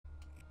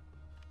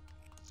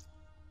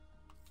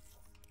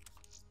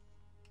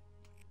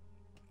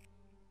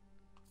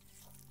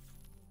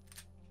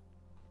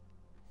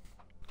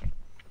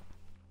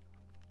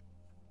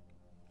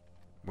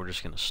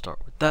just gonna start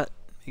with that.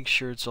 Make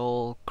sure it's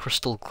all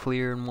crystal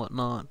clear and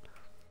whatnot.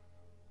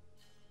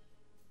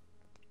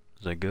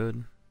 Is that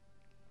good?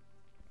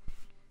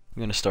 I'm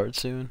gonna start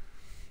soon.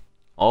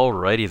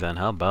 Alrighty then,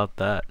 how about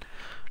that?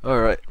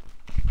 Alright.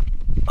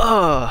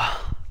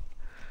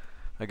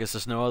 I guess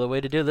there's no other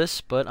way to do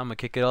this, but I'm gonna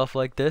kick it off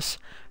like this.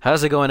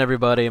 How's it going,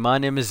 everybody? My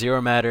name is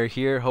Zero Matter,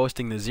 here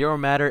hosting the Zero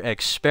Matter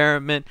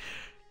experiment.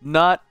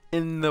 Not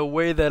in the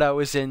way that I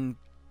was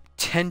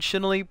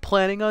intentionally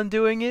planning on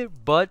doing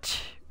it,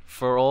 but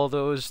for all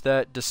those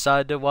that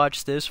decide to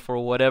watch this for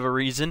whatever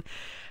reason,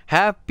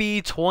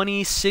 happy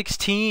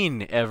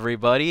 2016,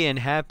 everybody, and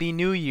happy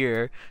New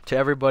Year to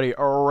everybody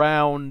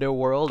around the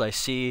world. I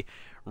see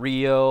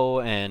Rio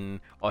and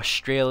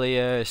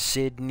Australia,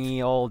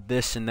 Sydney, all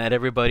this and that.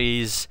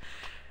 Everybody's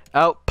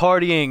out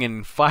partying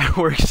and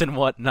fireworks and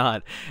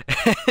whatnot.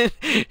 And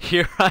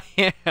here I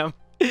am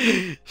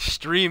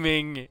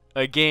streaming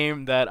a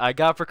game that I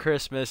got for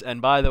Christmas.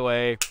 And by the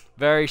way,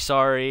 very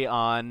sorry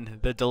on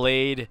the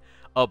delayed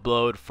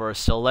upload for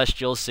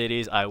Celestial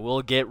Cities. I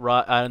will get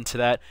right onto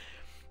that.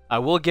 I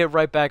will get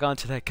right back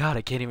onto that. God,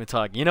 I can't even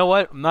talk. You know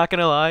what? I'm not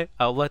gonna lie.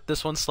 I'll let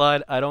this one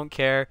slide. I don't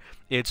care.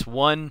 It's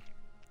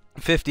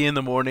 1:50 in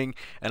the morning,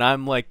 and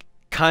I'm like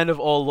kind of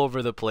all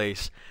over the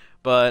place.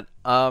 But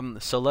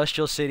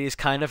Celestial Cities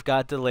kind of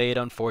got delayed,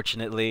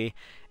 unfortunately,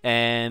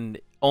 and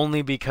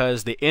only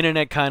because the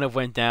internet kind of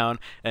went down,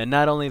 and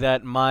not only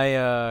that,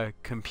 my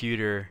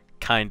computer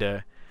kind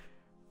of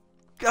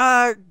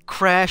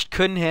crashed,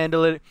 couldn't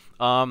handle it.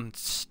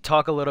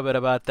 Talk a little bit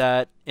about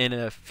that in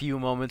a few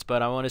moments,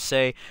 but I want to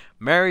say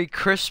Merry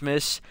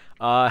Christmas,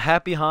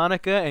 Happy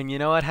Hanukkah, and you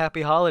know what?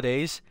 Happy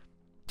Holidays.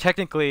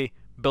 Technically,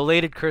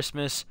 belated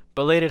Christmas,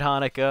 belated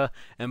Hanukkah,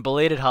 and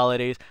belated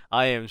holidays.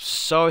 I am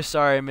so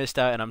sorry I missed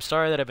out, and I'm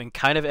sorry that I've been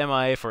kind of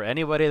MIA for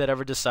anybody that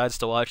ever decides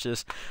to watch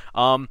this.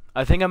 I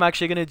think I'm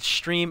actually going to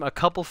stream a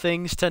couple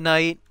things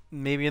tonight,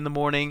 maybe in the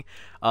morning.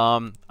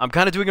 I'm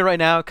kind of doing it right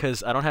now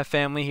because I don't have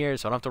family here,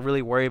 so I don't have to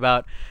really worry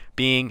about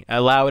being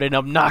loud and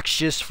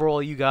obnoxious for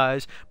all you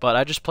guys. But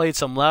I just played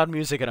some loud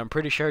music, and I'm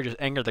pretty sure I just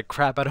angered the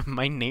crap out of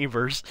my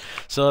neighbors.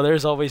 So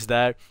there's always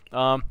that.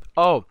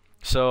 Oh,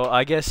 so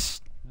I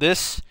guess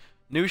this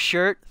new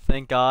shirt,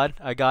 thank God,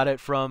 I got it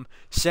from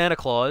Santa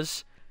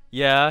Claus.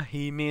 Yeah,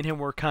 me and him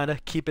were kind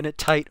of keeping it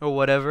tight or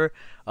whatever.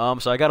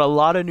 So I got a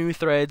lot of new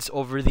threads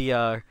over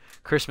the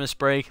Christmas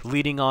break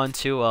leading on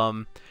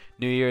to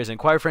New Year's, and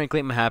quite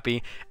frankly, I'm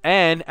happy.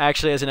 And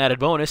actually, as an added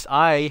bonus,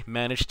 I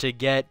managed to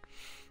get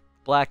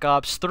Black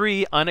Ops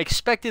 3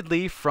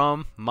 unexpectedly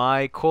from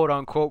my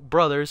quote-unquote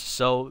brothers.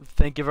 So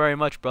thank you very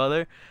much,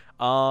 brother.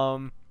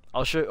 I'll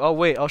show. Oh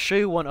wait, I'll show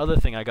you one other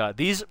thing I got.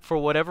 These, for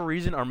whatever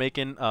reason, are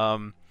making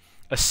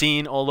a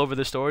scene all over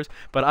the stores.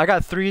 But I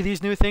got 3 of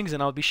these new things,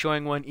 and I'll be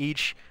showing one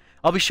each.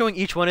 I'll be showing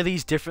each one of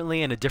these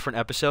differently in a different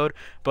episode.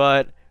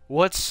 But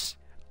what's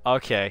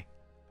okay?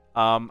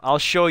 I'll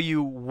show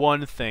you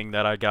one thing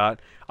that I got.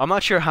 I'm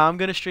not sure how I'm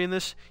gonna stream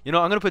this. You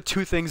know, I'm gonna put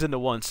 2 things into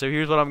one. So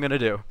here's what I'm gonna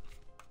do.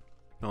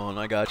 Hold on,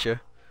 I got you.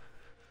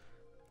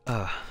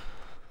 Don't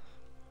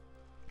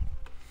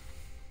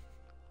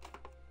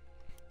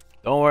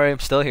worry, I'm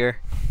still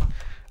here.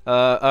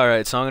 All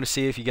right, so I'm gonna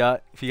see if you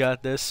got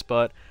this,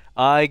 but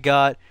I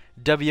got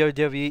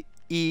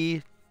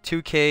WWE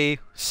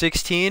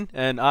 2K16,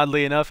 and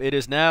oddly enough, it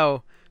is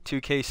now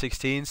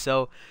 2K16.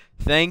 So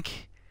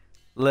thank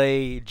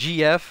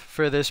GF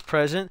for this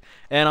present,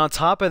 and on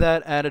top of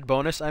that added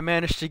bonus, I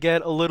managed to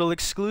get a little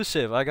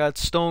exclusive. I got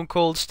Stone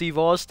Cold Steve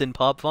Austin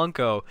Pop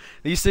Funko.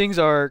 These things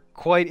are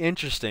quite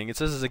interesting. It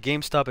says it's a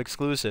GameStop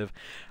exclusive.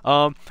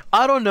 I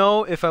don't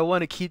know if I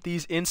want to keep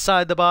these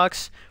inside the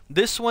box.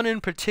 This one in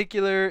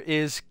particular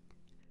is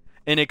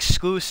an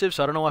exclusive,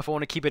 so I don't know if I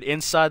want to keep it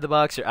inside the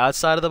box or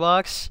outside of the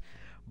box.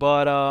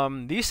 But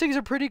these things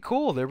are pretty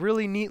cool. They're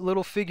really neat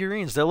little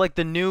figurines. They're like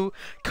the new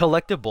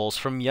collectibles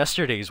from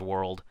yesterday's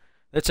world.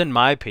 That's in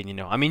my opinion.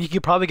 I mean, you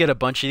could probably get a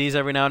bunch of these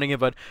every now and again,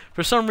 but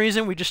for some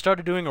reason, we just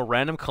started doing a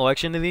random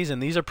collection of these,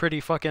 and these are pretty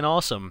fucking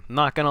awesome.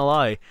 Not gonna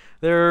lie.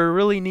 They're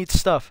really neat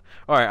stuff.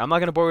 Alright, I'm not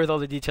gonna bore you with all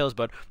the details,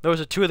 but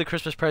those are 2 of the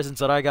Christmas presents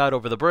that I got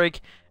over the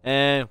break.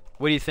 And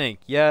what do you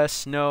think?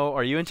 Yes? No?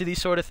 Are you into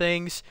these sort of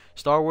things?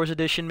 Star Wars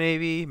edition,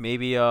 maybe?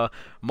 Maybe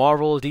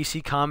Marvel,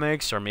 DC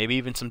Comics, or maybe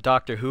even some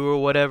Doctor Who or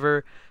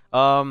whatever?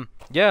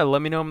 Yeah,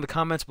 let me know in the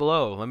comments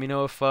below. Let me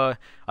know if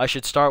I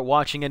should start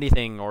watching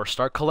anything or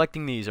start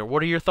collecting these, or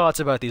what are your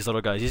thoughts about these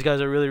little guys? These guys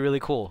are really, really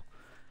cool.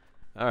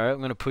 Alright, I'm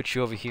going to put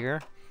you over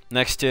here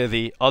next to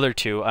the other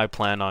 2 I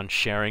plan on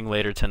sharing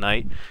later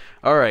tonight.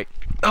 Alright.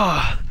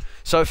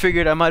 So I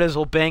figured I might as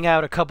well bang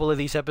out a couple of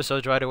these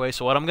episodes right away.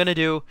 So what I'm going to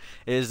do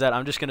is that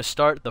I'm just going to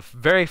start the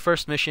very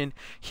first mission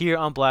here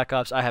on Black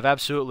Ops. I have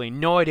absolutely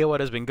no idea what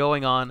has been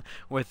going on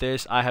with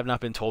this. I have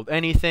not been told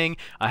anything.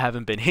 I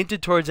haven't been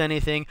hinted towards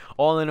anything.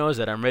 All I know is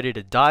that I'm ready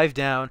to dive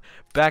down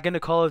back into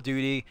Call of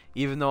Duty,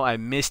 even though I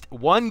missed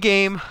one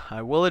game.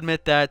 I will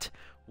admit that.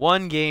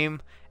 One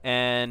game.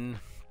 And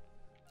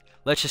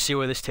let's just see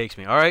where this takes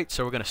me. Alright,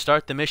 so we're going to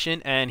start the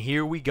mission, and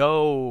here we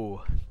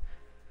go.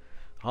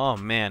 Oh,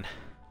 man.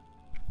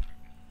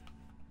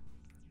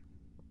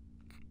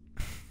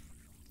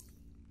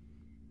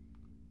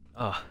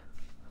 Ugh.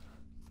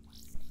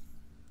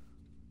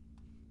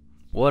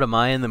 What am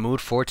I in the mood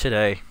for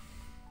today?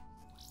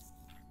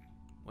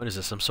 What is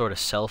this, some sort of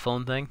cell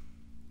phone thing?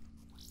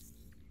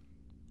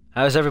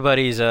 How's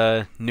everybody's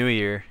New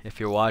Year, if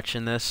you're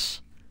watching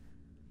this?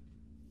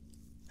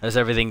 How's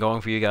everything going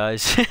for you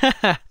guys?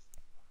 I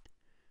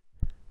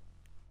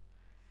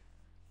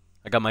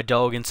got my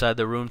dog inside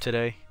the room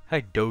today.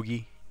 Hi,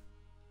 doggy.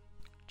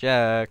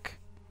 Jack.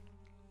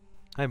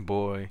 Hi,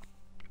 boy.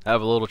 I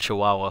have a little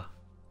chihuahua.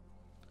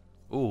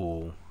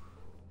 Ooh.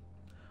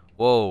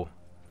 Whoa.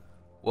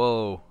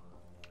 Whoa.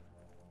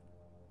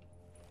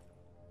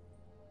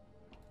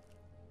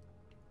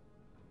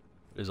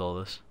 What is all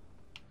this?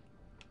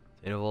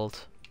 Data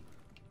vault.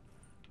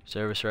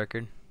 Service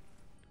record.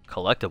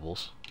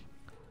 Collectibles.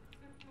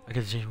 I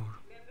can see.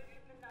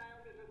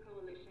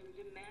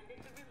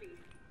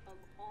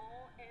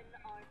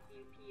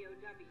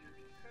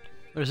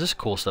 What is this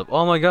cool stuff?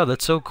 Oh my god,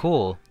 that's so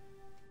cool.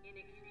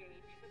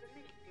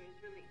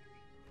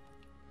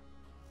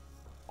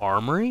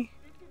 Armory?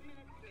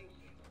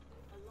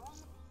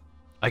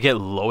 I get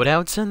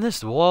loadouts in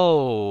this?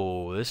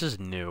 Whoa, this is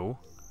new.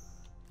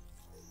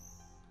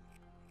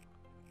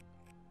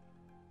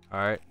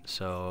 Alright,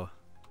 so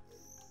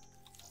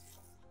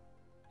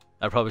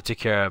I probably took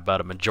care of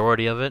about a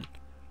majority of it.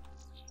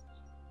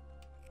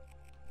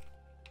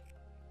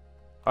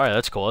 Alright,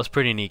 that's cool. That's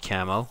pretty neat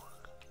camo.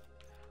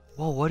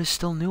 Whoa, what is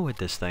still new with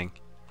this thing?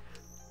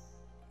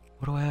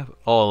 What do I have?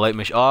 Oh, light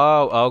machine.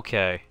 Oh,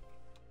 okay.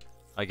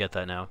 I get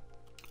that now.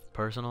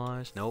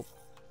 Personalized? Nope.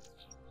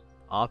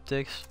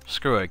 Optics?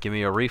 Screw it. Give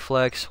me a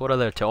reflex. What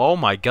other? Oh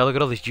my god, look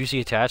at all these juicy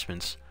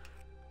attachments.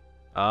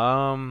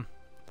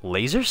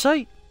 Laser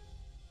sight?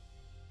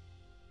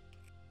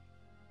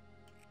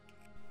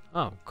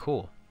 Oh,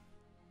 cool.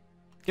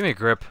 Give me a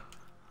grip.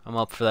 I'm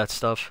up for that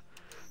stuff.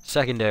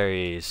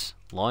 Secondaries.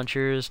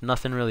 Launchers.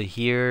 Nothing really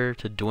here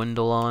to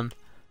dwindle on.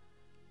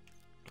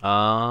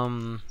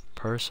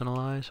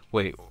 Personalize.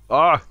 Wait.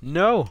 Ah,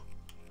 no!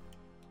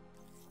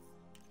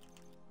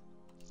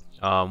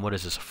 What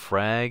is this? A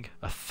frag?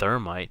 A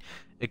thermite.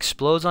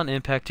 Explodes on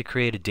impact to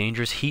create a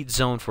dangerous heat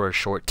zone for a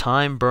short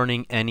time,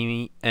 burning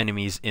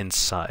enemies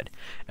inside.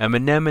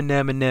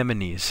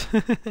 Anemones.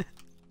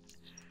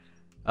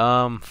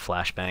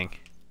 Flashbang.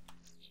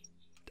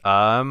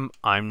 I'm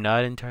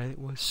not entirely...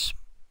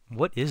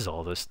 What is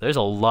all this? There's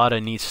a lot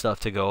of neat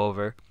stuff to go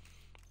over.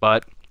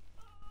 But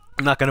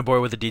I'm not going to bore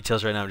with the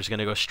details right now. I'm just going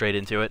to go straight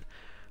into it.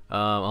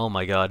 Oh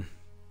my god.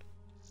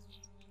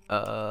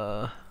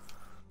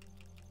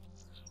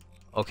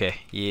 Okay,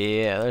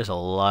 yeah, there's a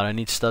lot of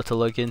neat stuff to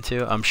look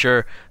into. I'm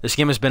sure this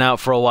game has been out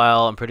for a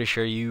while. I'm pretty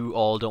sure you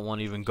all don't want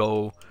to even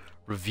go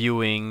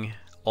reviewing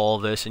all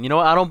this. And you know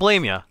what? I don't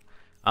blame you.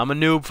 I'm a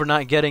noob for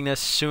not getting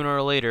this sooner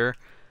or later.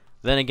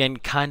 Then again,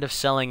 kind of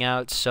selling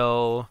out,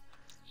 so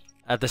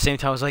at the same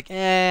time I was like,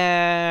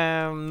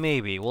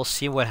 maybe. We'll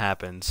see what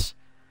happens.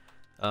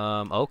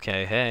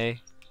 Okay, hey.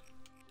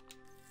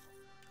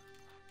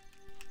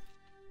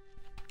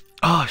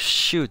 Oh,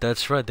 shoot,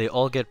 that's right. They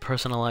all get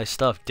personalized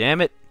stuff.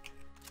 Damn it.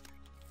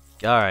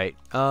 Alright,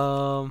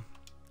 camo.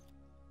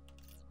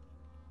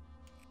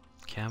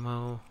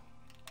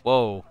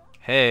 Whoa,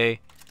 hey,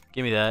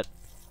 give me that.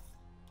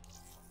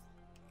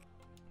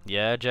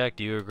 Yeah, Jack,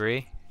 do you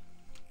agree?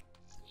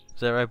 Is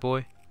that right,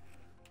 boy?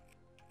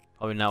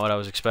 Probably not what I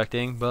was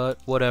expecting, but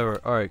whatever.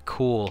 Alright,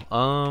 cool.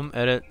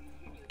 Edit.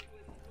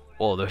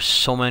 Whoa, there's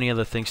so many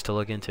other things to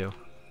look into.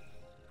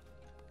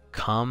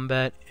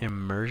 Combat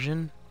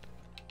immersion?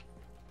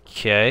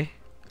 Okay.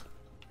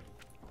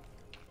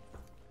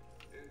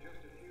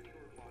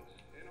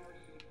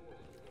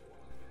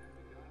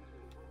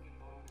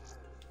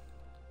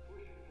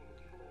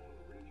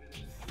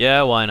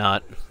 Yeah, why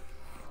not?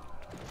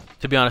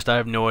 To be honest, I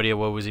have no idea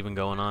what was even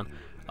going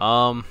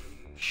on.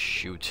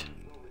 Shoot.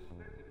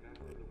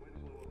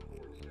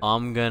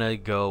 I'm gonna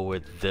go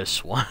with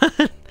this one.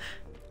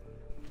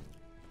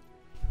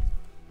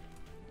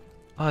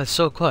 Oh, it's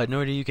so cool. I had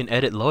no idea you can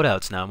edit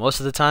loadouts now.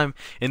 Most of the time,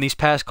 in these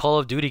past Call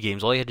of Duty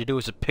games, all you had to do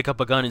was to pick up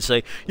a gun and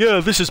say,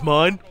 yeah, this is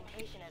mine.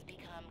 Has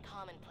become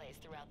commonplace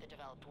throughout the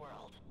developed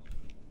world.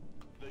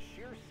 The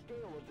sheer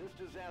scale of this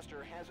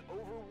disaster has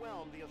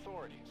overwhelmed the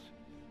authorities.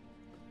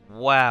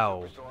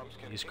 Wow.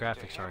 These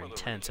graphics are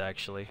intense,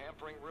 actually.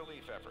 Hampering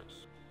relief efforts.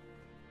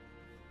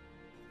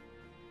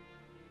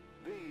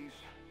 These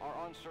are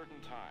uncertain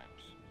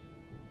times.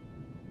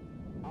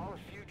 Our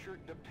future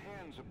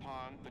depends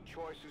upon the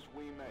choices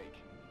we make.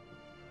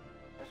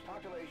 As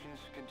populations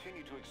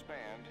continue to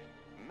expand,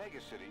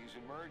 megacities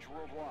emerge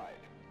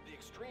worldwide. The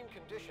extreme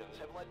conditions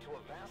have led to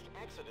a vast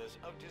exodus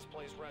of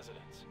displaced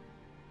residents.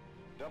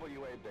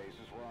 WA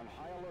bases were on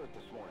high alert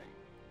this morning.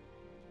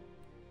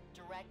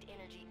 Direct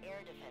energy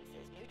air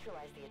defenses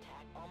neutralized the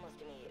attack almost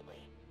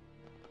immediately.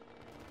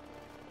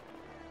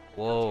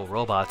 Whoa,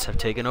 robots have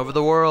taken over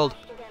the world.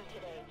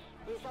 Today,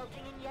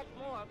 resulting in yet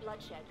more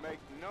bloodshed. Make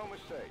no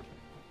mistake,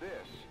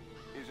 this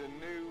is a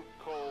new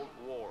Cold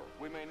War.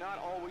 We may not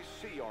always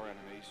see our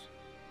enemies,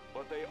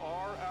 but they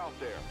are out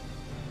there.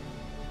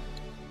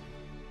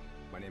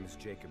 My name is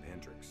Jacob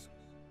Hendricks.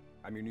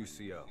 I'm your new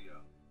CO.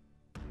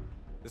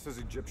 This is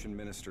Egyptian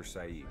Minister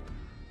Saeed,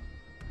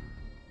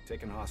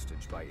 taken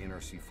hostage by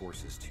NRC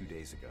forces 2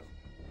 days ago.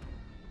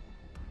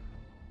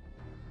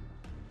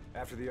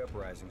 After the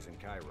uprisings in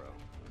Cairo,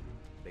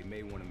 they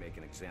may want to make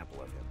an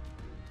example of him.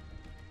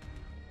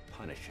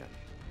 Punish him.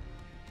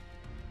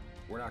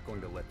 We're not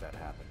going to let that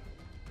happen.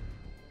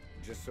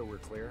 Just so we're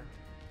clear,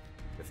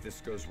 if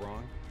this goes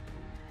wrong,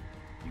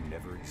 you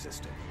never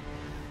existed.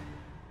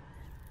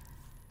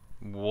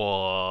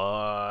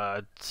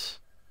 What?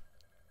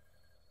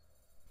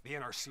 The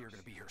NRC are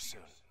gonna be here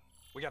soon.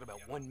 We got about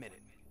 1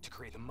 minute to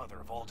create the mother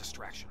of all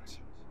distractions.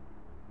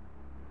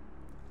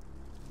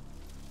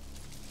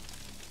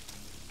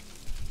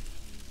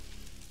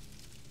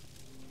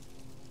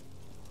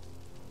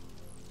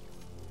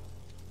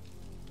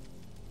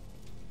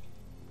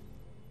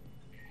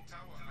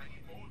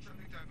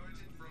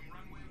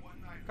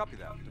 Copy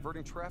that.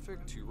 Diverting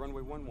traffic to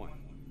runway 11.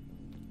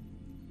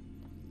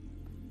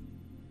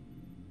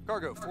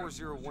 Cargo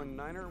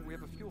 4019er, we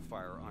have a fuel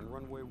fire on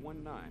runway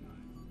 19.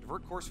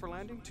 Divert course for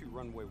landing to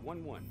runway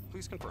 11.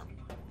 Please confirm.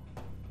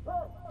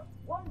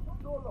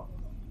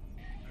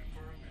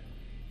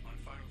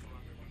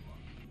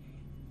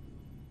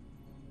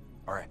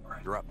 Alright,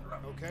 you're up.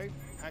 Okay,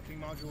 hacking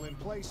module in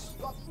place.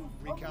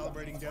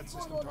 Recalibrating dead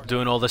system target.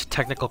 Doing all this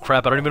technical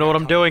crap. I don't even know what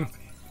I'm doing.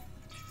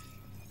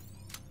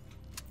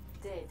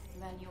 Dead.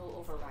 Manual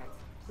override.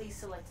 Please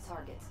select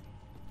target.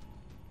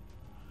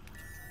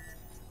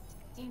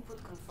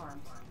 Input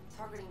confirmed.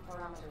 Targeting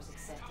parameters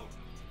accepted.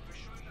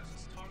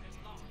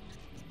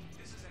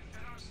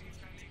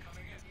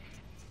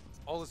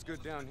 All is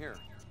good down here.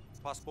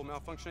 Possible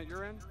malfunction at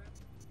your end?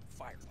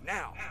 Fire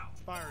now!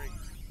 Firing.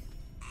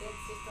 Dead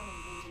system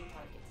engaging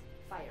target.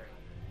 Firing.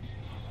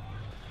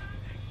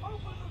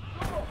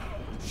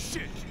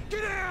 Shit!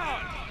 Get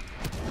out!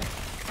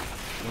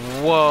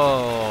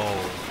 Whoa.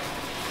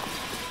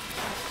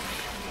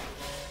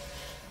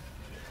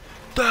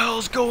 The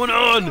hell's going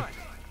on?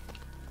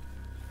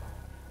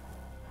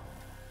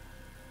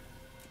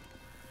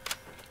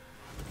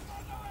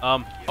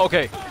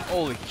 Okay.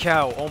 Holy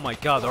cow. Oh my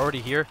god, they're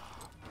already here?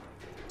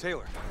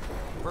 Taylor,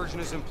 diversion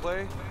is in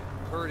play.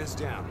 Bird is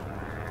down.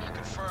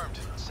 Confirmed.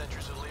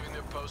 Sentries are leaving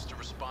their post to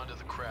respond to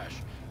the crash.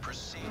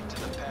 Proceed to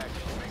the package.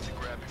 Make the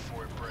grab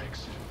before it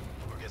breaks.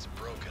 Or gets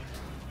broken.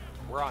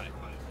 We're on it.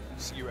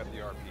 See you at the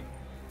RP.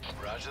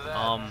 Roger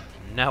that.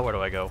 Now where do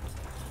I go?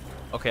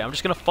 Okay, I'm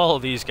just gonna follow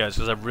these guys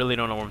because I really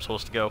don't know where I'm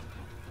supposed to go.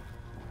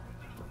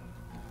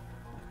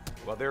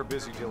 While they're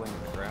busy dealing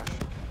with the crash,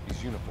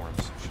 these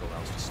uniforms should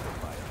allow us to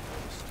slip by our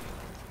post.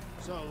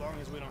 So long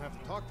as we don't have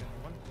to talk to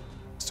anyone.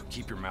 So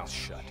keep your mouth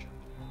shut.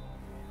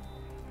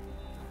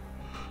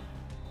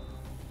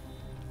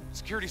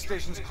 Security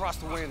stations across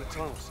the way in the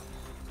tunnels.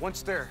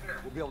 Once there,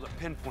 we'll be able to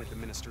pinpoint the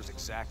minister's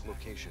exact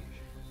location.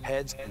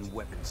 Heads and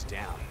weapons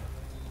down.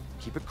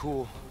 Keep it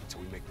cool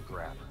until we make the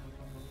grab.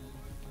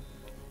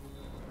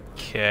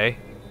 Okay.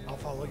 I'll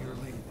follow your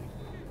lead.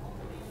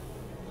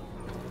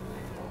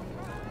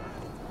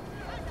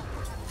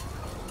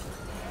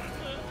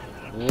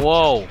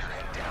 Whoa.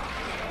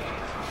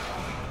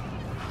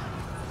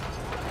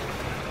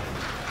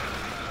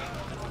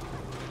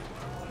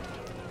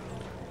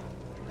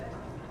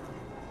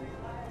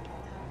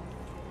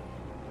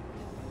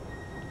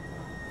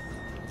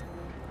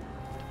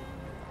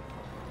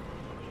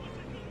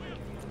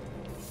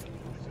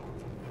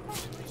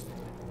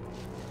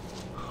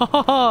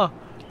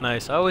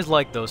 Nice. I always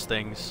like those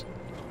things.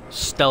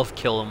 Stealth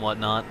kill and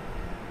whatnot.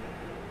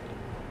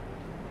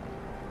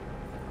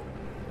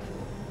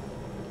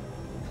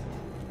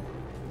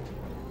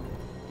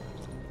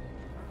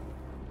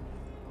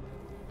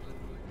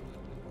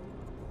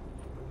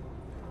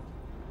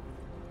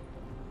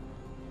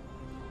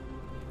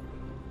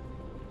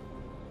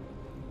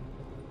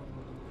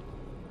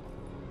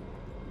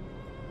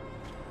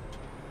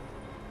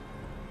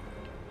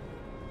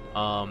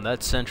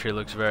 That sentry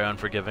looks very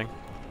unforgiving.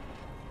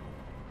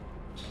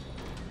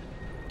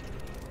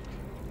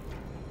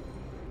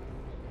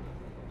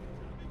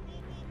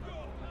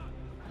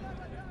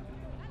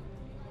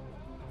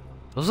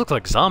 Those look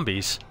like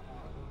zombies.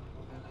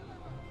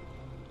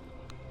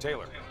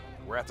 Taylor,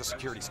 we're at the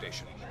security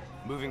station.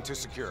 Moving to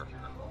secure.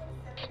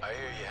 I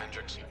hear you,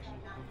 Hendricks.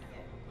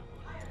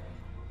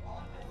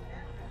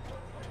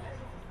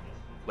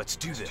 Let's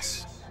do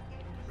this.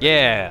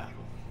 Yeah.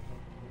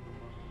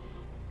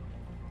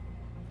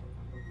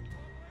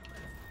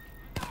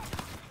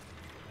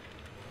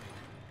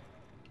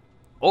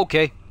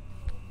 Okay.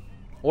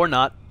 Or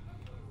not.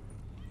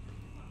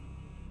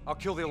 I'll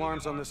kill the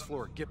alarms on this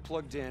floor. Get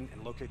plugged in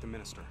and locate the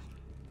minister.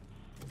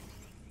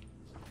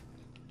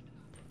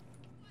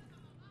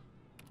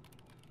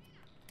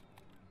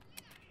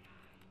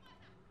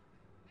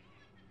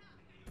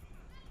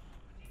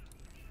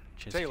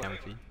 Change the Taylor, camera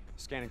feed.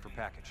 scanning for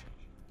package.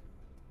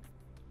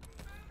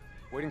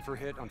 Waiting for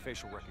hit on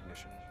facial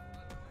recognition.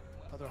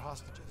 Other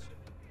hostages.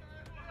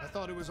 I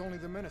thought it was only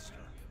the minister.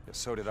 Yeah,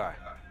 so did I.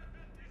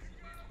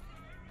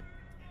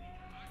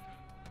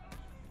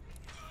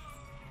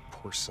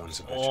 Poor sons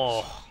of bitches.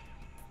 Oh.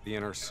 The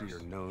NRC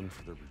are known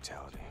for their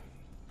brutality.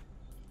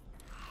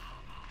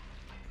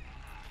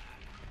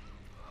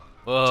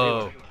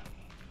 Whoa. Taylor,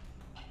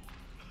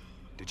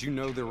 did you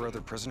know there were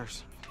other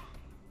prisoners?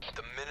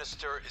 The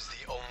Minister is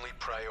the only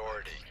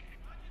priority.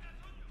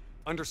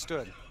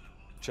 Understood.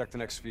 Check the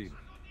next feed.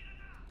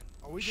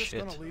 Are we just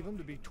Shit. gonna leave him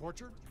to be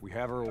tortured? We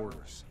have our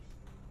orders.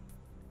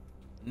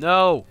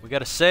 No, we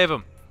gotta save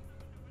him.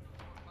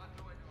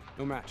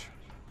 No match.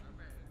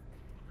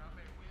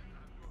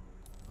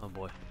 Oh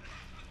boy.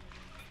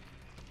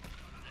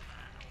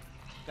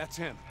 That's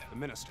him, the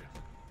Minister.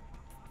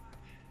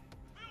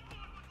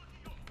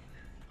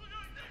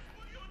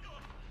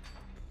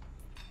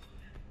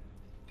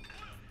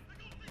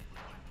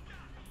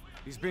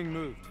 He's being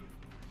moved.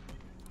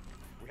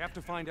 We have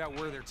to find out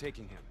where they're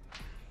taking him.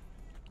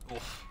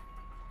 Oof.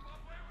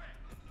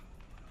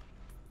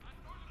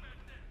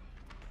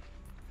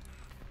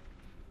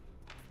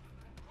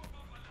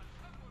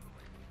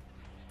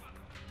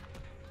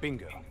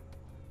 Bingo.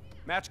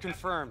 Match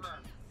confirmed.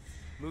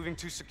 Moving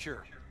to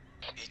secure.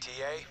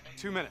 ETA?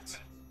 2 minutes.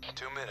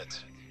 2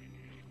 minutes.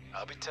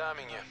 I'll be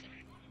timing you.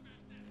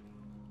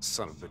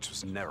 Son of a bitch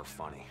was never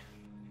funny.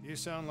 You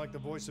sound like the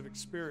voice of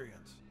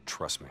experience.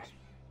 Trust me.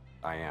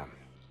 I am.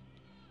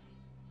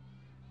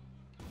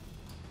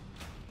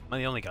 Am I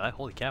the only guy?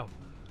 Holy cow.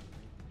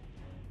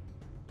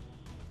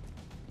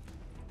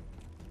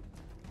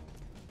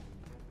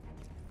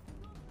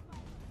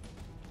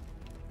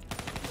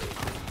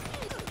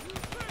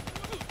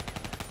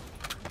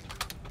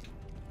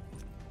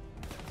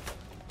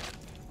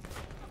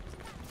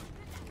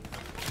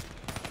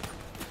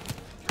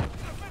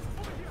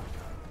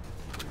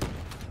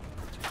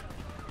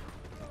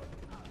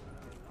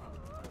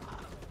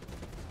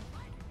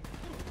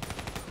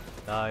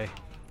 Die.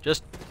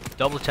 Just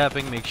double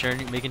tapping,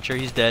 making sure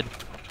he's dead.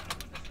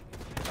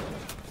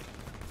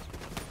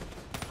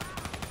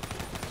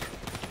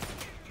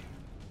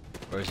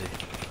 Where is he?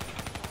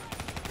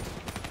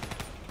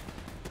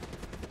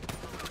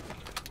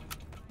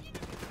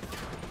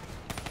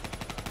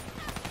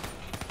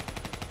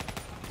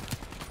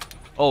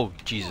 Oh,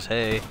 Jesus,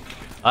 hey.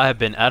 I have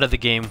been out of the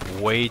game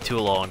way too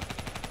long.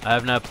 I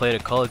have not played a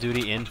Call of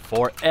Duty in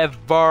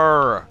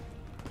forever.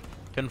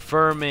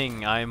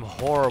 Confirming, I'm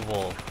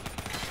horrible.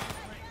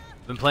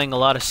 Been playing a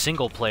lot of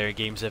single-player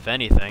games, if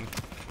anything.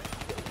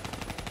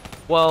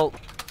 Well,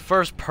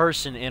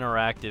 first-person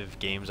interactive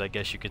games, I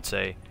guess you could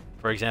say.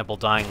 For example,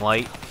 Dying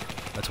Light.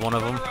 That's one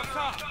of them.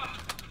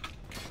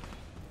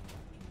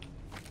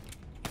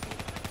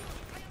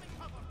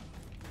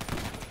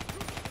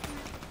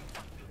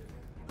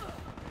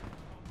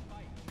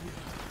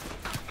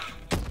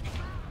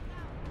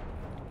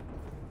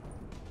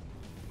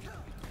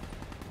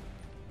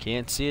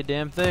 Can't see a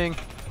damn thing.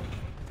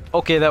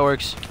 Okay, that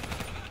works.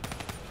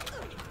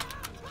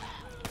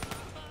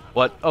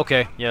 What?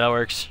 Okay, yeah, that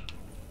works.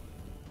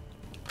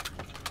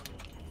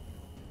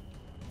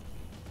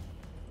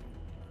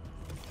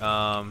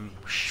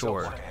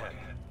 Sure. Walk ahead.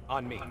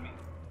 On me.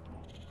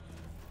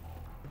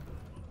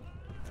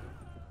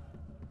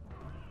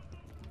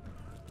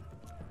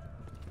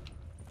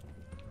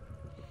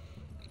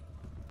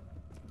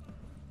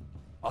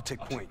 I'll take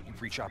point. You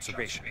reach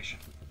observation.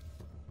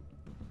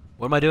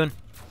 What am I doing?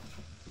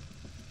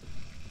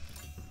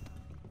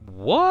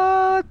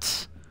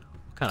 What?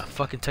 What kind of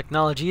fucking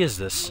technology is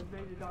this?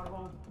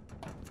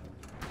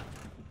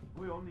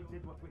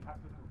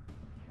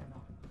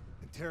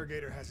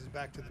 Interrogator has his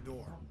back to the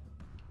door.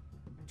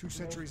 2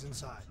 sentries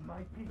inside.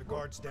 The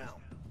guard's down.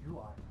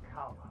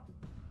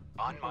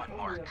 On my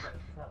mark.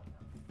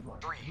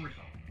 3,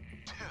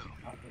 2,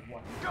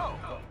 go!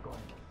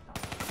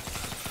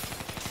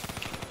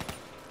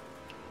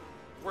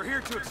 We're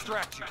here to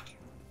extract you.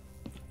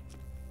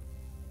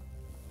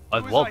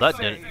 Well, that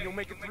didn't. You'll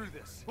make it through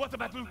this. What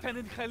about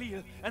Lieutenant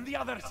Khalil and the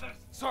others?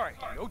 Sorry,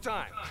 no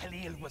time.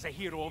 Khalil was a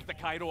hero of the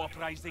Cairo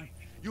uprising.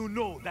 You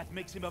know that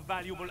makes him a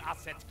valuable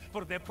asset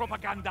for their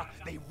propaganda.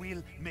 They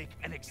will make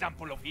an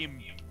example of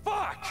him.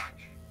 Fuck!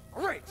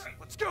 All right,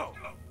 let's go.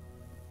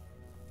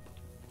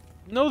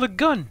 No, the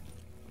gun.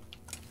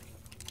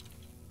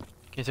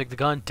 Can't take the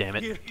gun. Damn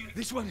it. Here,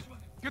 this one.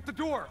 Get the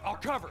door. I'll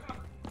cover.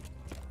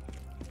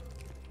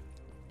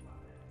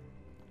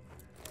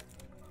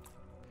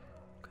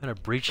 What kind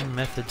of breaching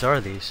methods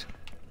are these?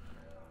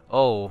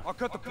 Oh. I'll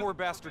cut the poor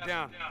bastard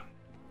down.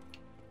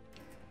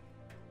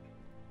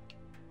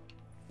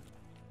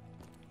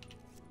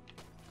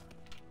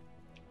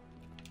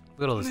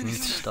 Look at all this neat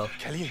stuff.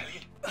 Khalil.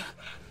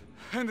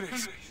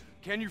 Hendricks,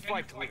 can you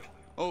fight Khalil?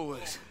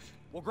 Always.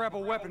 We'll grab a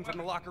weapon from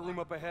the locker room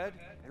up ahead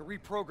and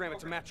reprogram it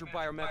to match your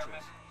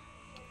biometrics.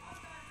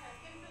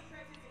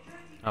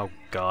 Oh,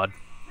 God.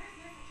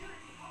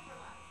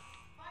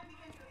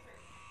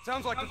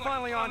 Sounds like they're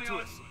finally on to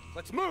us.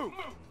 Let's move!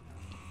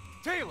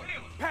 Taylor,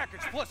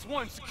 package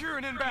 +1, secure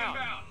and inbound.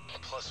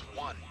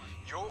 +1.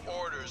 Your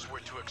orders were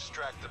to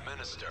extract the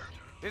Minister.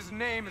 His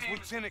name is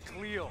Lieutenant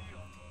Khalil.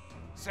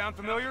 Sound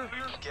familiar?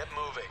 Get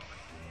moving.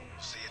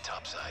 See you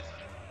topside.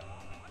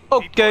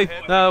 Okay,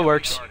 that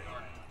works.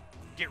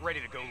 Get ready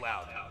to go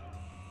loud.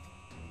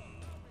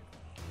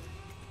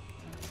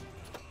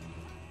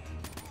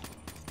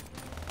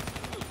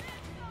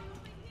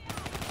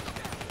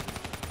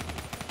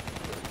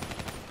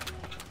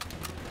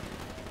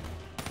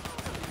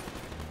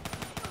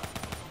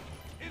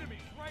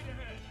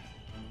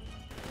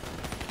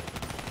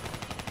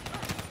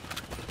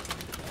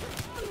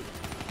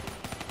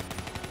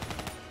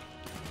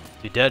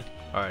 He dead?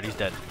 Alright, he's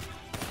dead.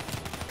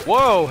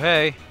 Whoa,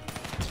 hey!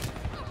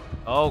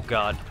 Oh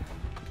god.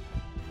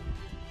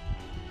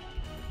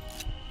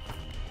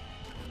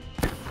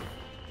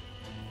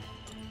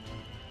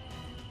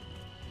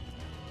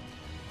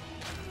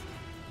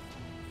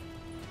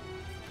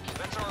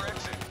 That's our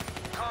exit.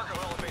 Cargo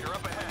elevator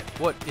up ahead.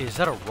 What, is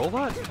that a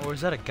robot? Or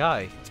is that a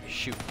guy?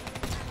 Shoot.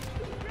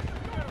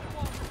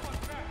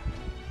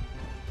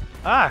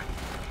 Ah!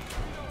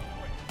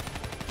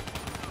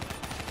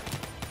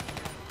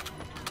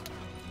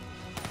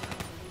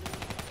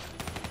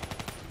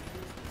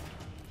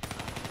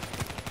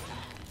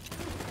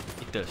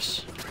 Eat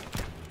this.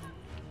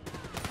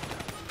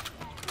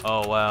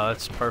 Oh wow,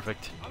 that's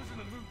perfect.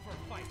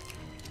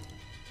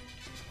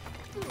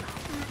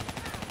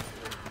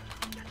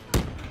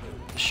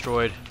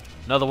 Destroyed.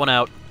 Another one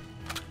out.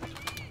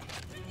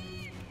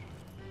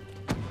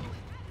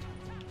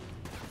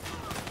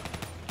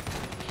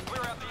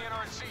 Clear out the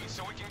NRC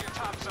so we can get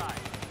topside.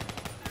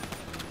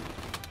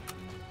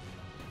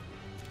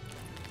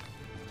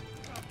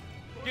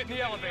 Get in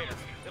the elevator.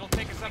 It'll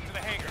take us up to the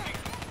hangar.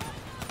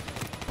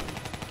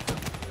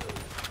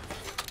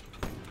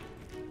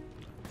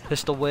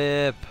 Pistol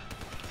whip.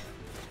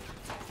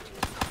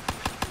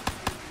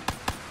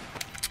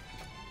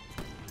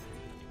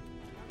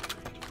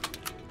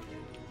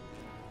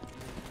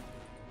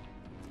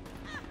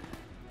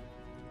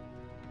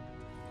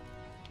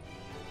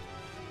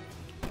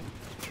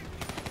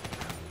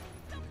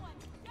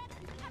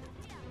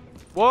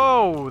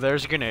 Whoa,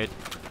 there's a grenade.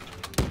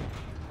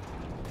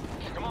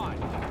 Come on,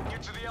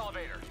 get to the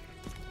elevator.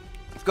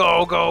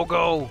 Go, go,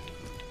 go!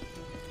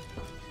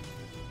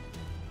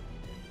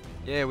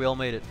 Yeah, we all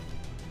made it.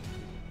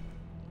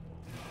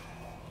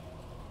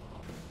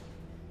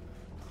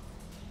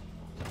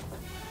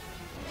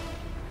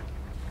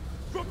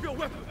 Drop your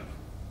weapon!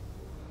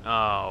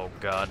 Oh,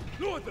 God.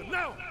 Lower them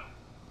now!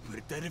 We're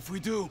dead if we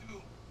do.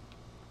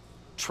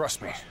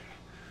 Trust me,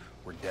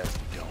 we're dead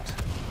if we don't.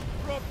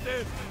 Drop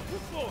dead.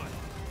 Move on.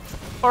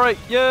 Alright,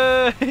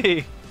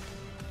 yay!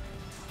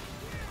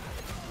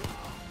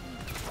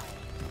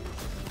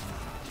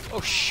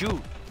 Oh,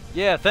 shoot.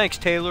 Yeah, thanks,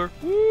 Taylor.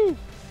 Woo! You're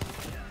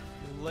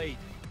late.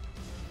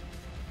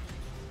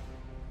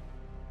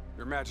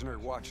 Your imaginary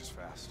watch is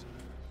fast.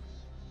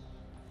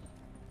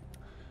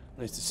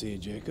 Nice to see you,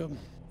 Jacob.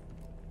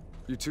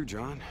 You too,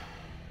 John.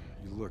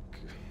 You look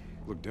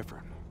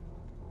different.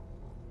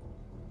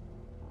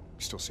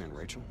 You still seeing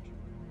Rachel?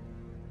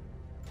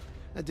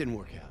 That didn't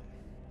work out.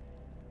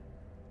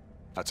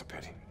 That's a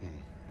pity.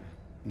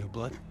 New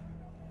blood?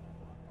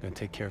 Gonna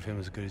take care of him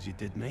as good as you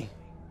did me?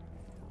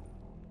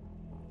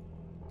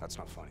 That's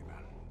not funny,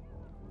 man.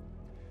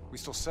 We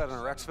still set on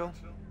our exfil?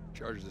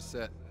 Charges are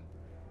set.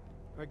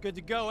 All right, good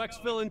to go.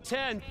 Exfil in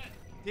 10.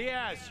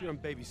 Diaz, you're on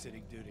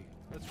babysitting duty.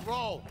 Let's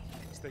roll.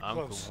 Stay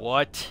close.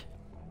 What?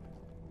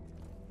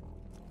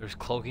 There's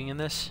cloaking in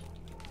this?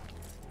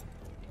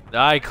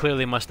 I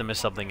clearly must have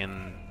missed something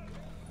and...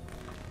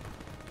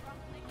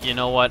 You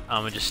know what?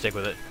 I'm gonna just stick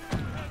with it.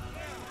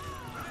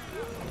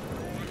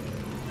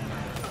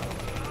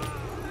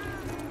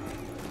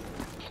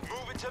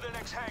 Move it to the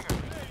next hangar.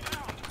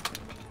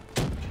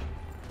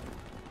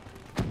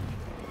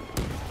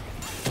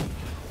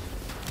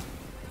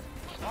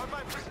 On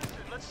my position,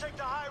 let's take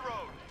the high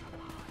road.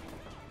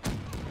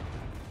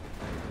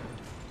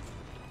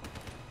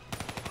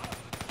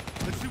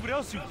 Let's see what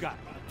else you've got.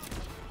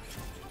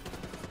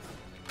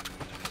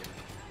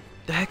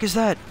 The heck is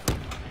that?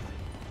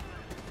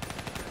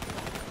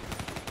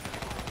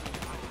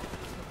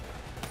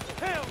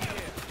 Hell yeah!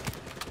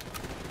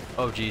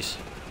 Oh, jeez.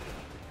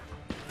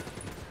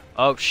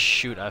 Oh,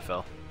 shoot, I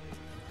fell.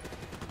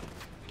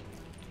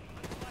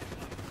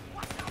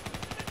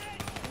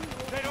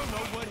 They don't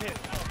know what hit.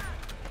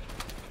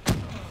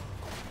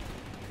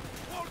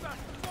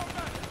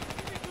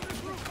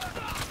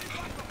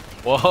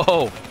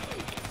 Whoa!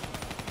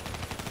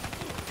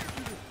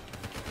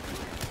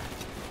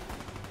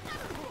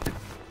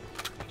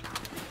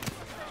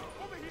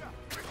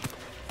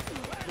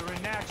 You're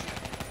in action.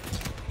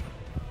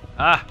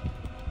 Ah!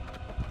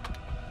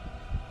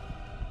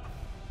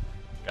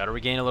 Gotta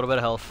regain a little bit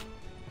of health.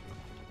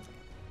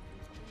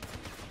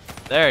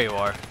 There you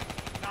are.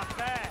 Not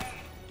bad.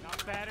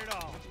 Not bad at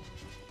all.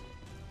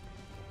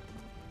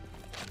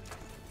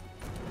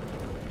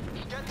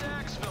 Get to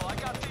exfil. I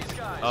got these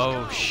guys.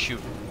 Oh,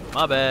 shoot.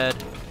 My bad.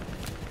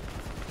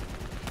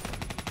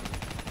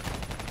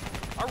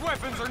 Our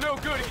weapons are no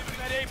good against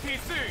that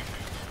APC.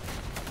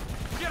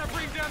 We gotta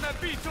bring down that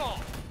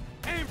VTOL.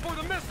 Aim for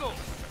the missiles.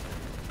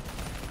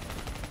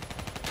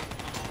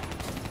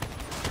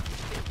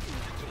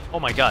 Oh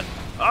my god.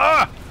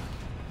 Ah!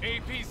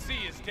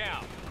 APC is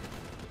down.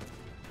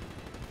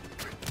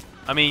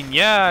 I mean,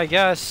 yeah, I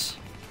guess.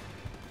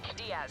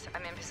 Diaz,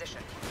 I'm in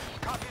position.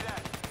 Copy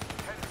that.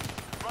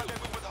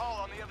 Rendezvous with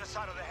Hall on the other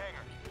side of the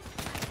hangar.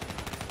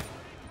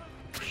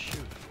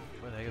 Shoot.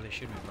 Where the heck are they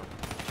shooting me from?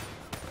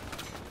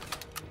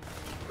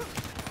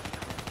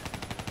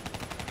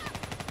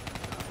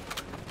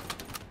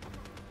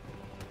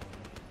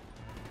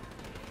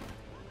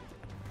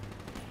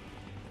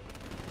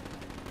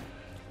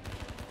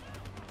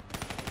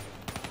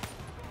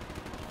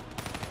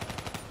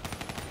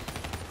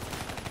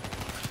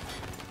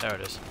 There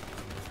it is.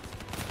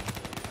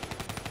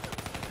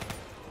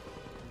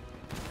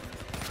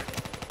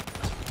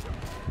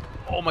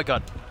 Oh my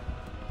god.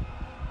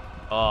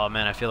 Oh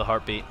man, I feel a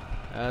heartbeat.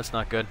 That's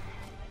not good.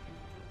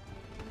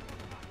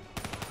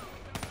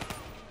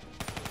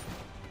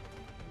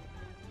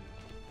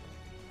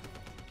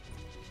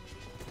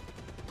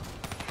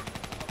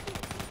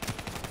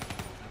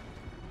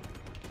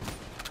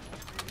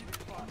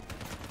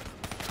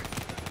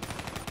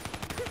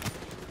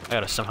 I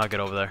gotta somehow get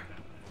over there.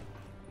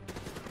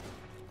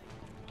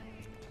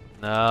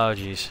 No,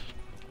 jeez.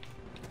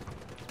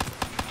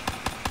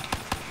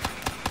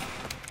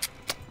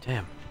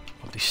 Damn.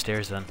 Up these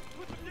stairs then.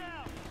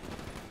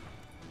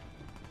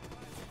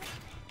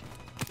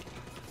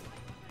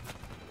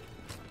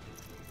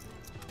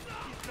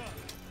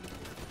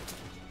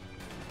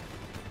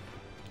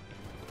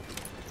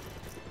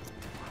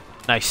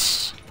 Nice.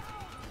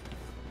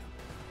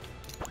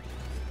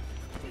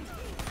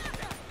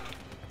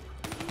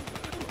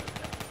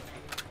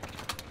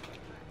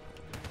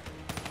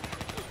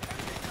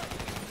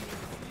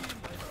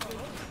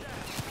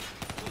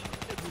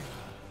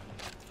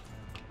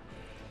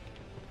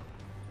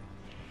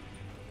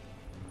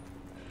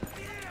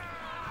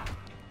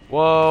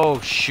 Whoa,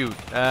 shoot.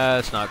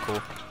 That's not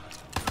cool.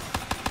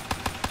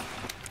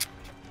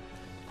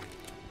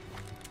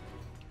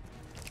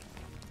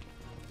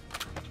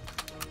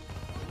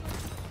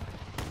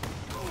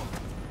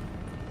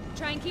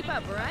 Try and keep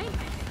up, alright?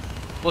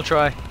 We'll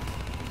try.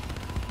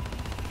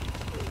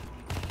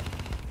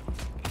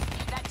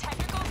 That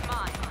technical's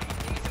mine.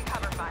 Give me some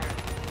cover fire.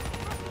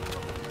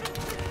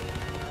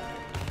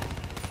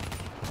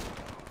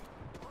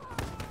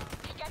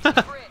 Get to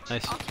the bridge.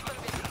 Nice. I'll keep them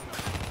busy.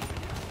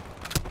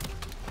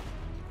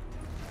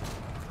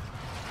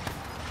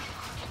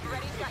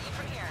 Ready's got you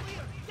from here.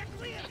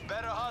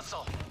 Better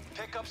hustle.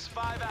 Pickups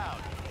 5 out.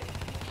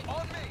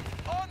 On me!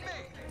 On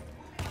me!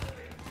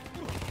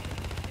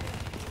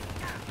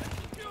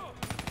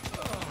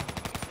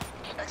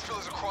 Exfil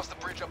is across the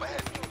bridge up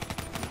ahead.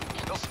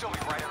 They'll still be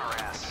right on our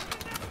ass.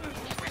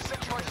 We've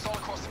set charges all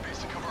across the base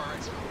to cover our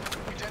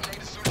exfil. We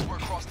detonate as soon as we're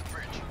across the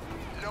bridge.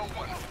 No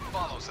one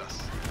follows us.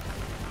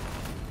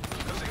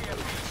 Those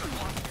AFPs are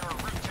blocking our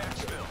route to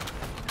exfil.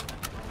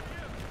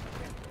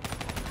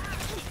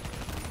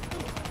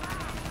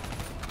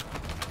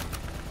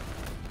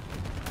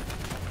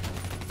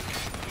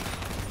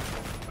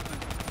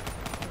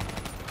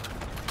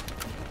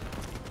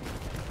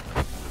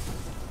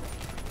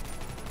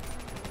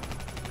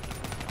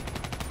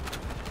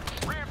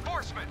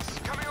 Reinforcements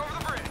coming over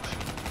the bridge.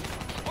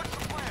 What's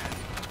the plan?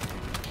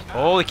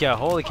 Holy cow,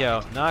 holy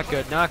cow. Not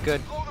good, not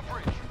good. Below the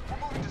bridge.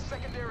 We're moving to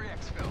secondary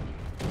exfil.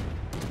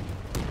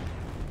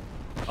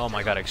 Oh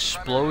my god,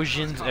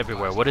 explosions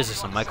everywhere. What is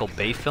this, a Michael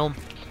Bay film?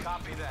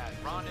 Copy that.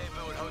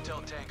 Rendezvous at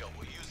Hotel Tango.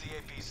 We'll use the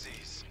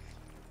APCs.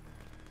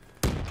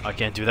 I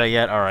can't do that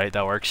yet? Alright,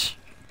 that works.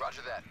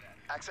 Roger that.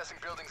 Accessing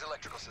building's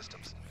electrical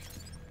systems.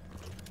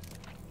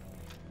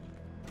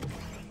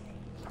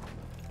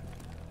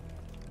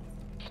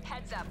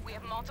 Heads up, we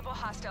have multiple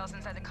hostiles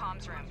inside the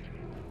comms room.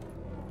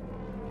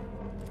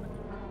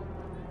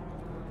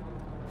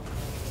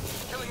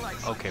 Killing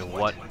lights. Okay,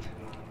 what?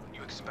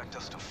 You expect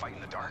us to fight in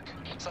the dark?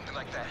 Something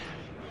like that.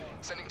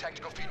 Sending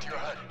tactical feed to your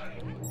HUD.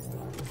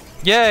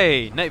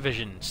 Yay! Night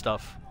vision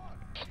stuff.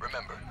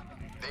 Remember,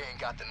 they ain't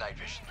got the night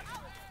vision.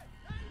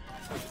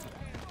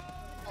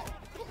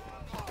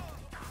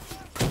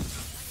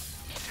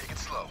 Take it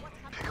slow.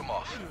 Pick them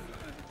off.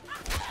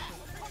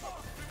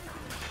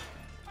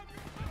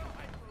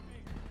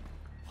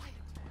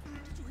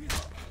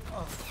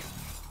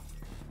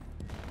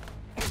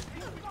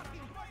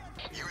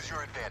 Use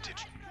your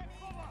advantage.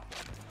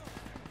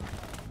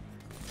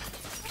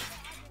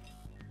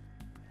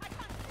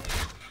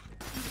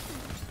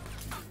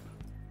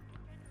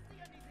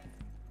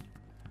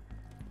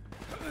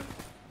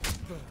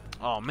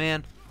 Oh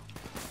man.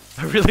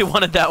 I really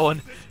wanted that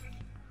one.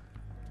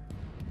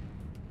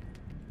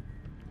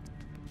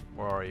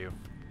 Where are you?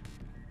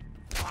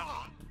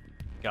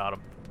 Got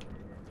him.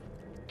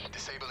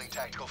 Disabling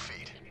tactical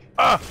feed.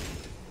 Ah!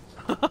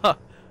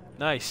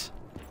 Nice.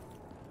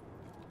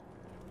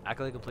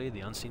 Accolade completed,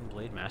 the Unseen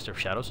Blade, Master of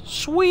Shadows.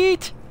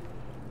 Sweet!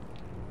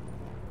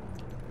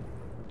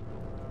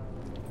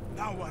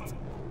 Now what?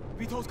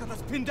 Vito's got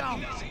us pinned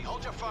down. Easy.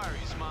 Hold your fire.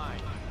 He's mine.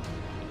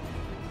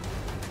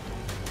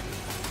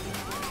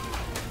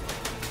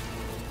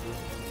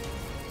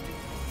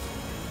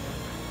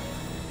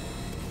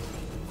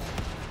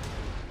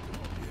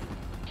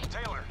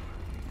 Taylor,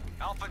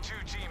 Alpha 2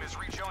 team has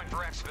rejoined for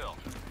exfil.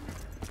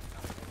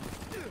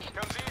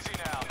 Comes easy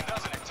now,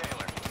 doesn't it,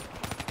 Taylor?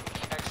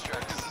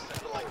 Extract, this is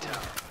the light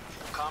tower.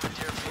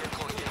 Commandeer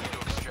vehicle and get you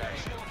to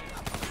extraction.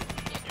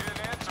 You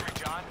didn't answer me,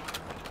 John.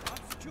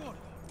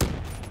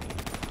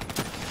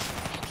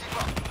 Keep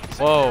up.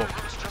 Whoa.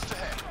 Route's just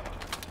ahead.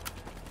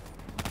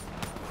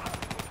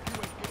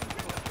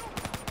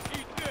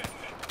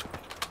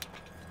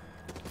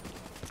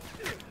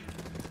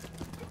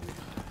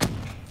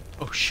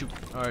 Oh shoot.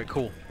 Alright,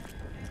 cool.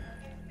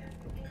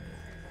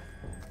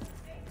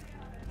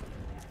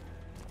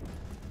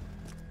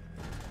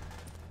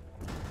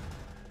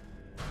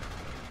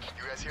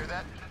 guys hear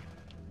that?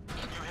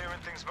 You hearing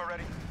things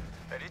already?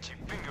 That itchy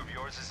finger of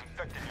yours is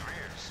infecting your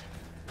ears.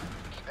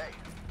 Hey,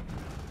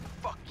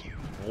 fuck you.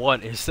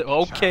 What is the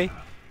okay?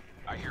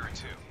 I hear it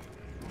too.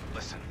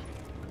 Listen.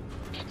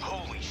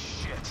 Holy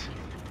shit.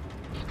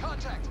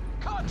 Contact!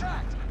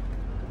 Contact!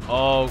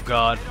 Oh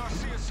god.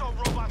 NRC assault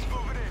robots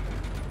moving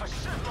in. A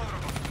shitload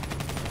of them.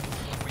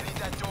 We need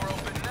that door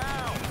open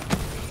now.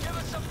 Give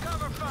us some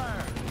cover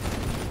fire.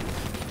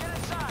 Get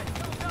inside.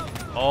 Go, go,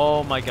 go.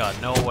 Oh my god,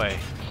 no way.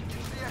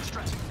 Use the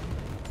extract.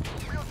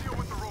 We'll deal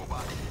with the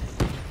robot.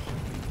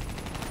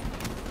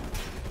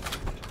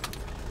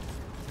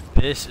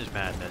 This is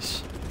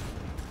madness.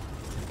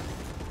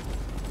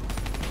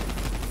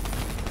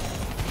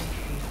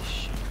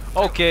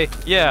 Okay,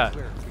 yeah.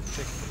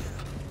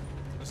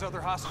 Those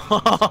other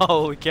hostiles.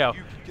 Holy cow.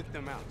 You can get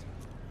them out.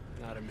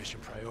 Not a mission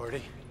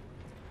priority.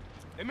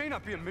 It may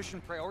not be a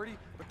mission priority,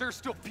 but there's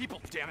still people,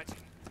 damn it.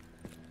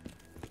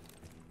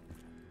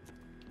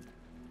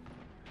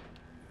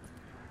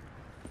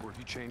 Or have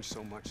you changed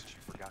so much that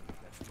you've forgotten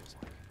what that feels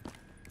like?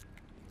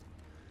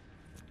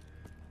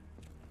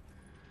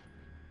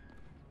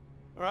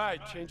 All right,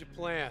 change of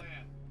plan.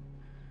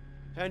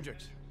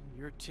 Hendricks,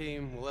 your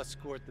team will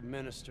escort the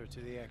minister to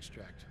the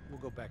extract. We'll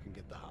go back and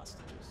get the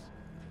hostages.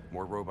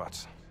 More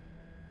robots.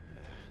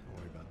 Don't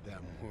worry about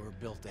them. We're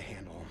built to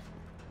handle them.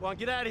 Come on,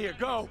 get out of here.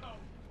 Go!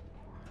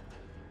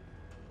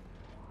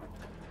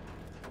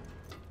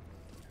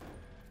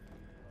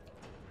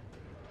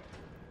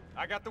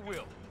 I got the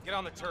wheel. Get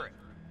on the turret.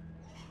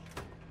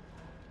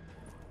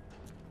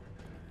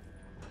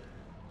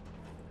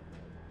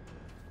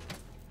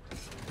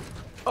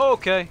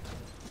 Okay.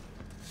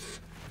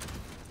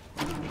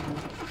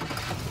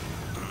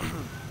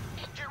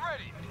 Get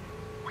ready.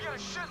 We got a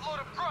shitload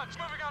of grunts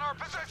moving on our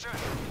position.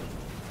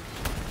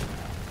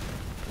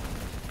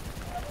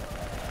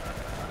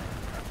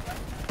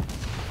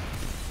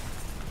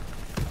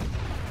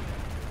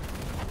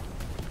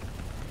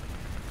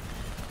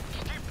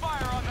 Keep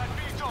fire on that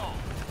VTOL.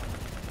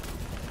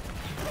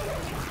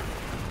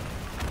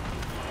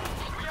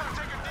 We gotta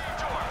take a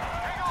detour.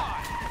 Hang on.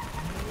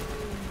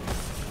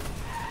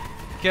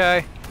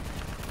 Okay.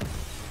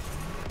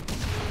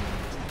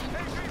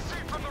 APC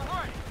from the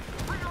right.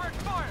 Redirect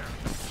fire.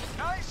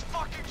 Nice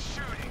fucking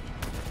shooting.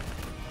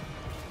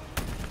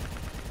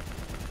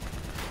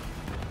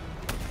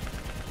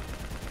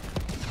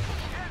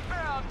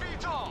 Inbound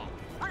VTOL.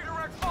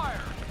 Redirect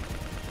fire.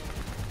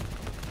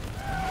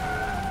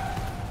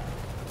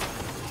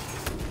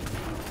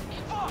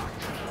 Fuck.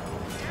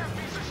 Damn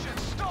piece of shit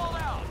stalled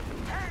out.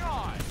 Hang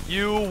on.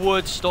 You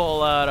would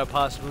stall out at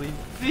possibly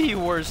the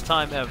worst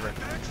time ever.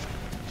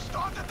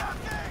 Started that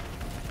thing!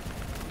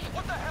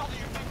 What the hell do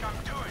you think I'm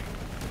doing?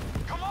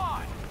 Come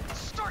on!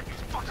 Start, you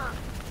fucker!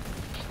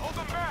 Hold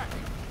them back!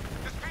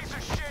 This piece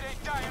of shit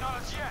ain't dying on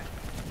us yet!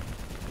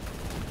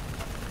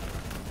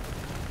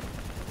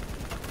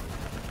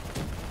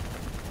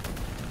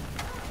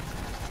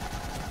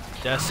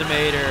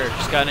 Decimator.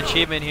 Just got an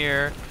achievement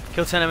here.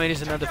 Kill 10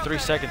 enemies in under 3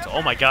 seconds.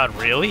 Oh my god,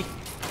 really?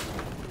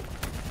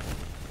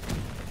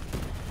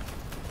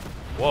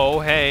 Whoa,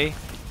 hey.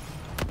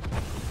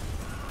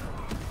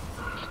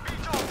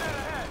 VTOL dead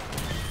ahead!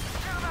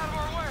 Get him out of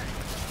our way!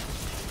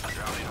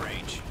 Drone in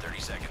range. 30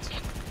 seconds.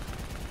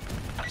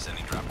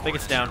 Sending drop I think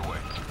it's down.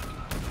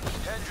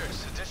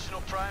 Hendricks, additional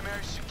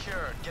primary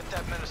secured. Get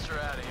that minister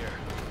out of here.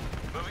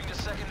 Moving to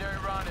secondary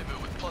rendezvous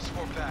with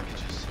 +4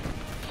 packages.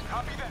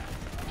 Copy that!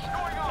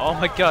 Going on! Oh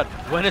my god,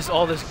 when is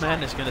all this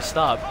madness gonna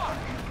stop?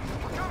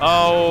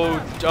 Oh,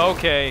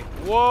 okay.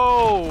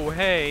 Whoa,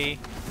 hey.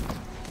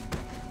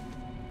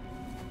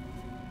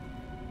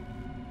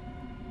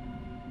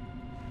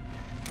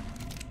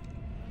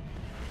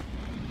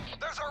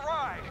 There's our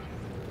ride!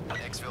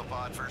 Exfil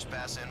pod first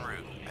pass en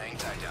route. Hang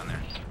tight down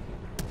there.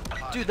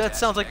 Dude, that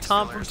sounds like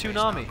Tom from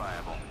Toonami.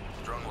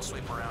 Drone will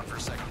sweep around for a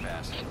second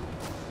pass.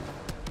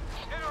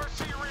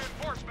 NRC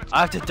reinforcements! I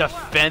have to coming from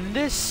the defend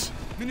this?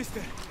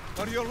 Minister,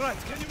 are you alright?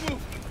 Can you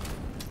move?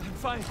 I'm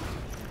fine.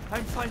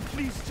 I'm fine.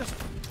 Please, just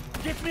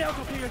get me out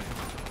of here.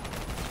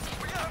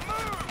 left. We gotta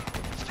move!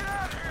 Let's get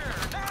out of here!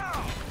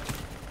 Now!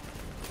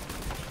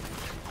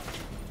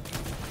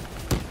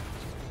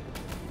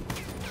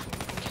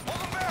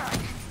 Hold them back!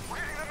 We're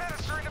getting the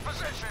minister into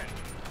position!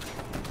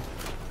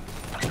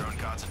 Drone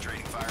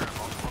concentrating fire on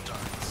multiple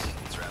targets.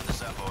 Let's wrap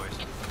this up, boys.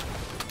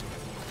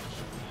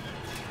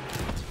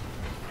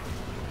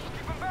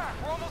 Keep them back!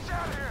 We're almost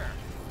out of here!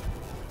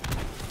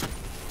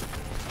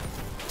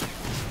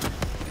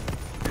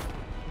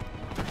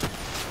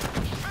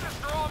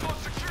 Minister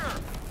almost secure!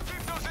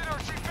 Keep those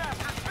NRC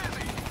bastards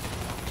busy!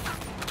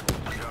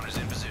 Drone is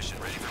in position,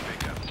 ready for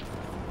pickup.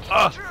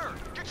 Sure!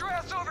 Get your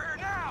ass over here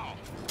now!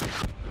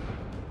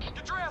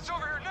 Get your ass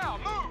over here now!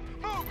 Move!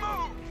 Move!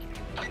 Move!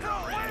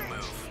 No, Ready to wait!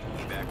 move.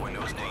 Evac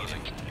window is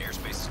closing.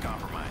 Airspace is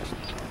compromised.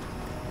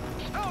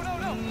 No, no,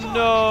 no! Fuck!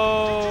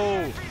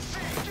 No! APC,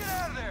 get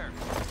out of there!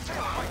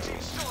 Damn, my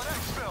team's still at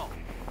Exfil!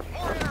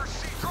 More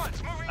NRC grunts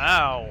moving in!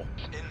 Ow.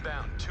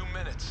 Inbound, 2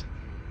 minutes.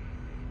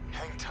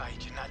 Hang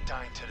tight, you're not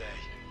dying today.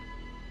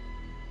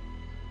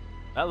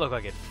 That looked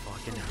like it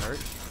fucking hurt.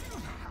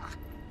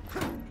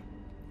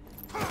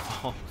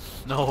 Oh,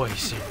 no way,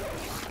 see.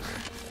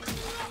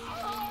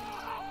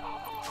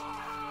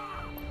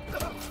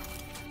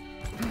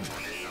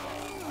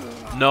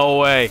 No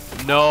way.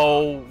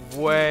 No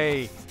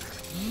way.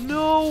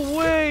 No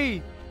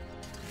way.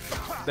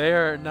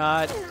 They're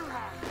not.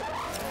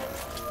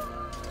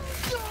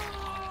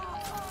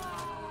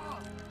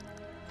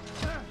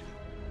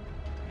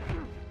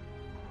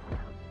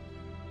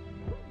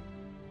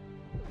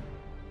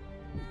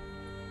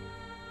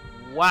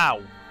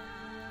 Wow.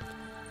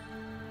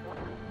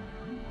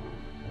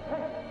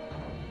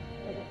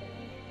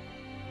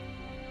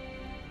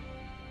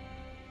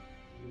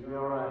 You'll be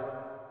alright.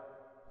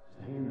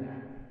 Stay in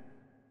there.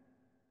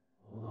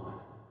 Hold on.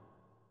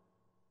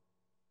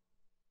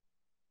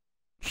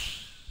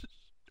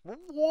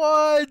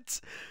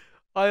 What?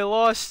 I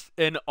lost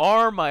an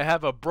arm. I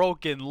have a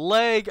broken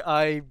leg.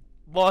 I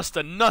lost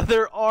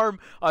another arm.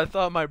 I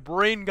thought my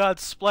brain got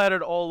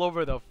splattered all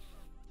over the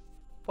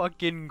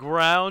fucking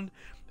ground.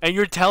 And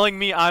you're telling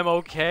me I'm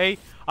okay?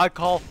 I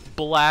call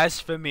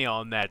blasphemy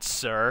on that,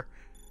 sir.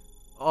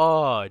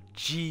 Oh,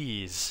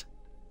 jeez.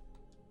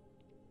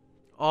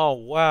 Oh,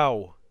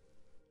 wow.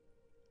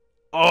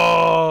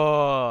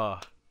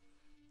 Oh.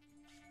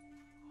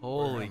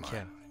 Holy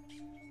cow.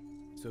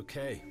 It's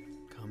okay.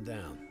 Calm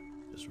down.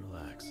 Just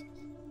relax.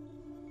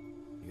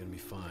 You're gonna be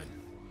fine.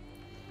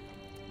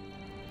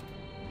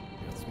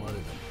 You got smarter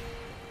than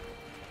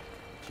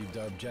achieved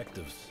our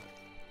objectives.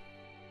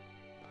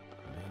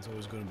 Man's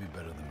always gonna be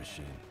better than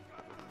machine.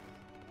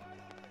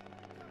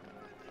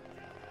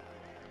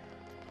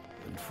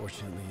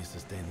 Unfortunately, you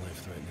sustained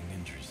life-threatening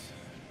injuries.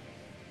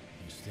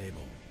 You're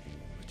stable,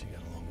 but you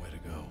got a long way to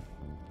go.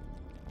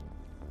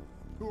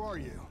 Who are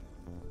you?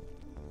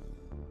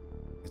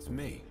 It's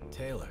me,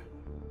 Taylor.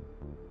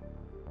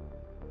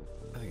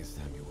 I think it's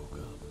time you woke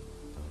up,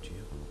 don't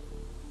you?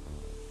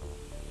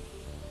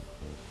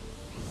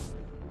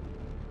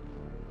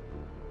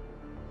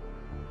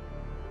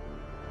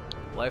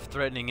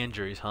 Life-threatening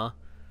injuries, huh?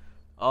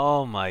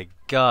 Oh my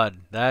god,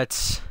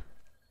 that's...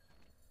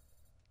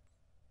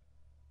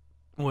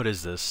 What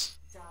is this?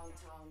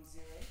 Downtown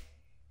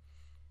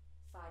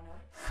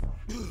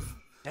Zurich.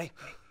 Hey.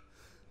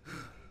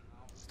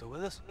 Still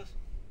with us?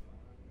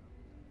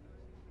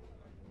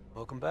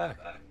 Welcome back.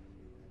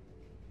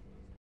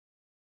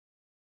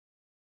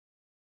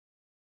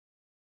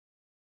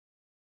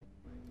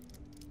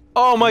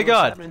 Oh my What's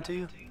god! happening to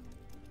you?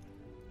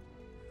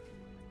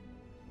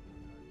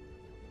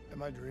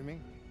 Am I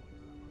dreaming?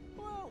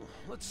 Well,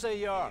 let's say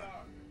you are.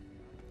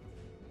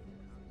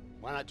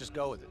 Why not just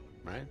go with it,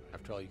 right?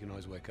 After all, you can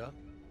always wake up.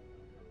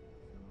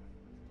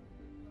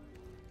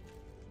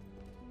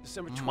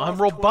 December 12th,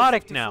 I'm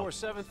robotic now.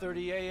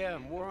 7:30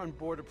 a.m. We're on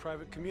board a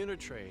private commuter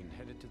train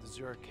headed to the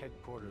Zurich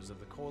headquarters of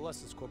the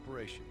Coalescence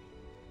Corporation.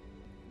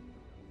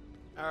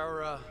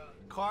 Our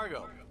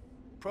cargo,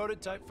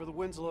 prototype for the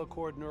Winslow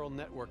Accord Neural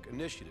Network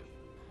Initiative.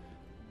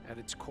 At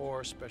its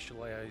core,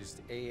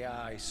 specialized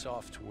AI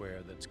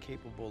software that's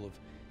capable of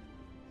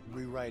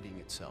rewriting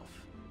itself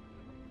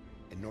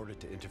in order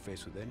to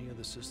interface with any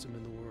other system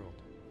in the world.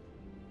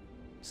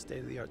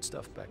 State-of-the-art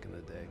stuff back in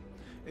the day.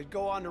 It'd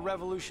go on to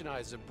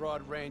revolutionize a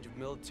broad range of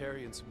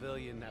military and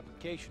civilian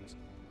applications.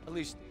 At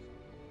least,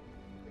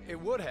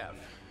 it would have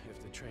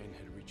if the train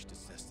had reached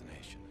its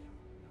destination.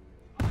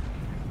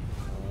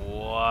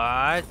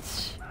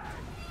 What?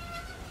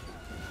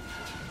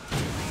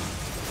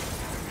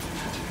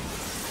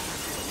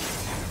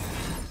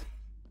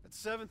 At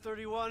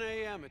 7:31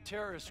 a.m., a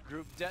terrorist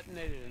group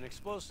detonated an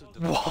explosive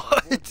device on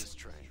What? board this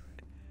train.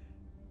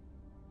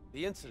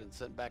 The incident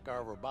sent back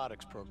our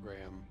robotics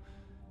program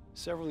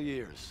several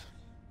years.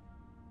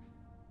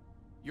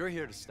 You're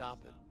here to stop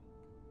it.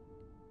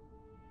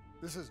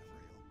 This isn't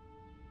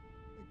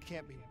real. It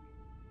can't be.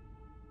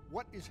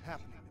 What is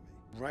happening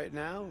to me? Right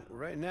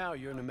now,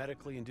 you're in a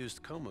medically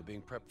induced coma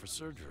being prepped for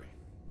surgery.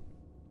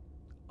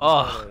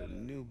 Ugh. A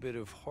new bit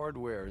of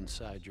hardware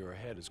inside your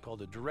head is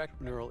called a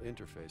direct neural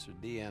interface, or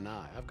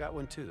DNI. I've got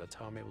one too. That's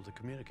how I'm able to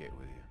communicate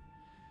with you.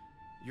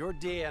 Your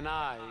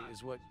DNI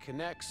is what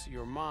connects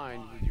your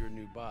mind with your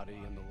new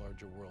body and the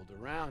larger world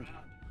around you.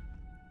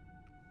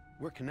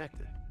 We're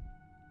connected.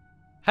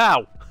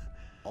 How?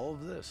 All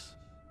of this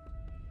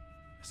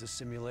is a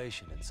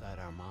simulation inside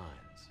our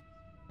minds.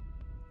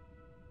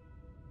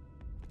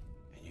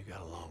 And you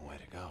got a long way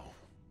to go.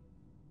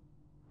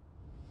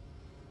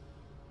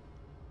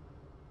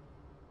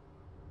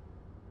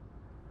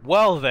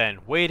 Well then,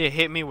 way to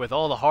hit me with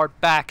all the hard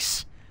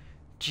facts.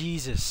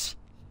 Jesus.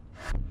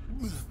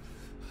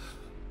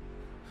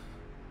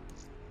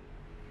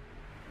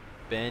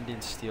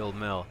 Abandoned steel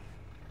mill.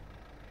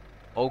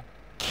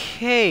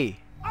 Okay.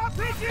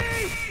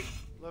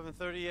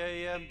 11:30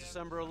 a.m.,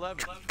 December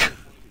 11th,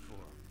 1954.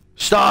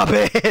 Stop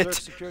Zurich it!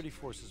 security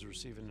forces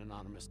receive an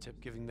anonymous tip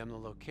giving them the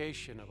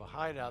location of a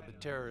hideout the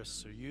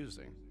terrorists are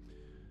using.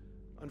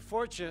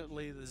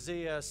 Unfortunately, the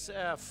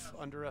ZSF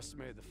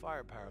underestimated the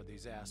firepower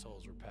these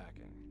assholes were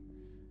packing.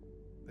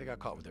 They got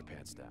caught with their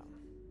pants down,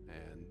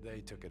 and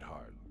they took it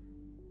hard.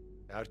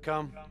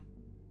 Outcome?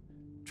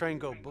 Train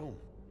go boom.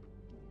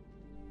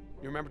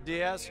 You remember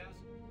Diaz?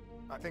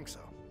 I think so.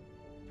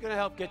 Gonna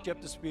help get you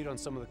up to speed on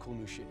some of the cool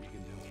new shit you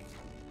can do.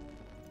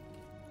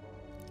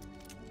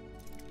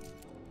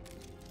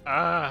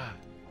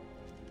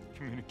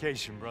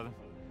 Communication, brother.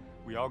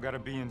 We all gotta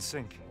be in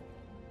sync.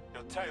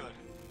 Yo, Taylor,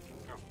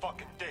 you're a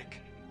fucking dick.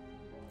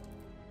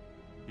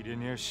 You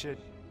didn't hear shit?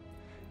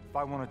 If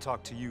I want to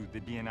talk to you, the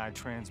DNI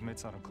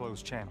transmits on a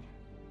closed channel.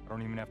 I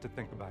don't even have to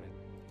think about it.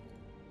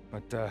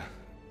 But,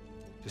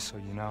 just so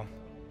you know,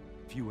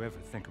 if you ever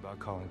think about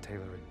calling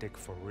Taylor a dick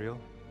for real,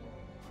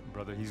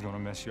 brother, he's gonna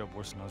mess you up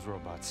worse than those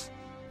robots.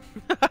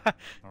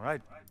 All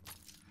right.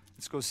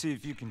 Let's go see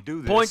if you can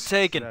do this. Point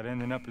taken. Without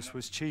ending up a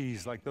Swiss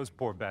cheese like those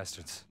poor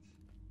bastards.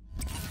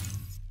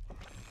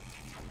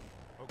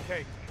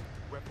 Okay,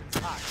 weapons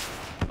high.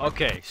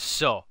 Okay,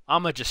 so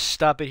I'm gonna just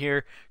stop it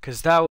here,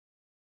 cause that.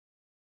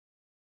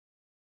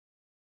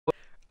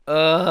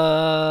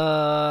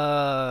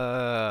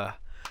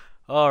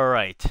 All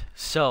right.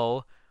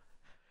 So,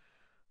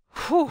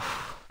 whew,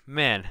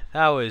 man,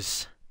 that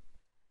was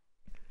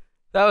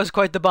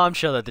quite the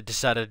bombshell that they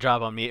decided to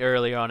drop on me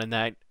earlier on in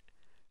that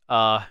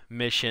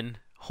mission.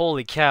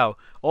 Holy cow!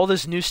 All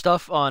this new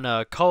stuff on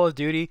Call of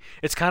Duty.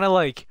 It's kind of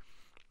like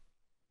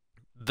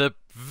the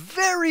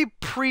very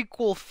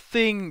prequel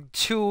thing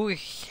to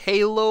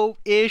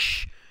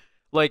Halo-ish,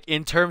 like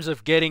in terms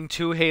of getting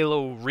to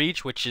Halo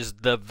Reach, which is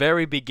the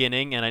very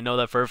beginning, and I know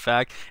that for a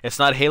fact. It's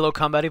not Halo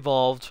Combat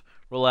Evolved.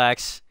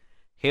 Relax.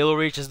 Halo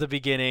Reach is the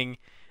beginning.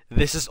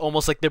 This is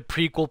almost like the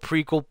prequel,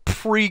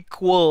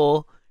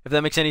 if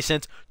that makes any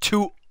sense,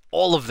 to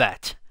all of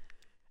that.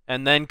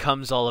 And then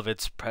comes all of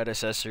its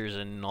predecessors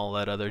and all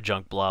that other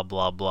junk, blah,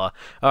 blah, blah.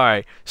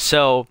 Alright,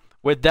 so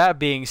with that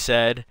being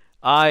said,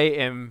 I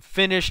am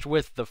finished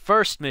with the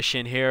first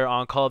mission here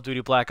on Call of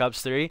Duty Black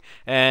Ops 3,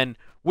 and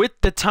with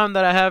the time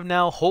that I have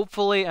now,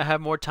 hopefully I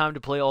have more time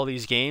to play all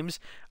these games.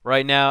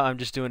 Right now, I'm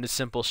just doing a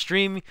simple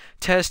stream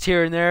test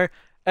here and there.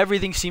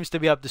 Everything seems to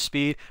be up to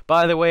speed.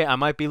 By the way, I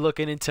might be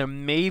looking into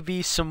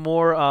maybe some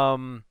more,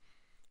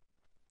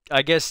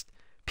 I guess,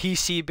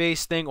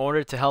 PC-based thing in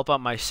order to help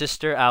out my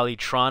sister,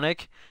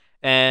 Alitronic.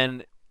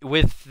 And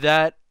with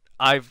that,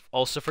 I've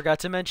also forgot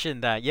to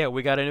mention that, yeah,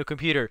 we got a new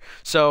computer.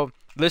 So,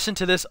 listen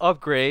to this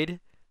upgrade,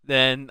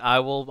 then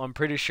I'm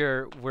pretty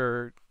sure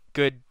we're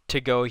good to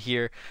go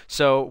here.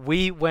 So,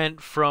 we went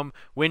from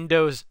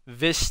Windows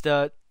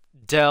Vista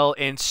Dell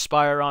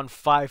Inspiron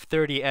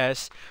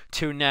 530S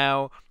to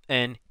now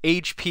an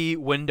HP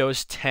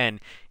Windows 10.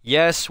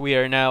 Yes, we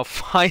are now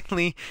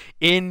finally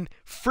in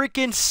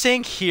freaking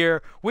sync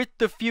here with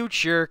the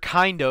future,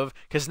 kind of,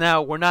 because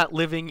now we're not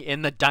living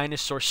in the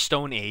dinosaur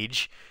stone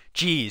age.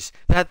 Jeez,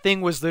 that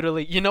thing was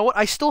literally, you know what,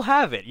 I still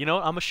have it, you know,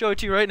 I'm gonna show it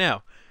to you right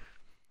now.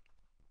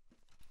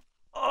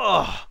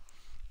 Oh,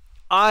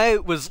 I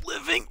was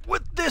living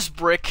with this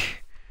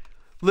brick,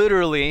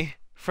 literally,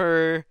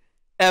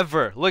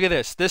 forever. Look at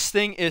this, this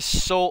thing is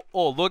so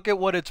old, look at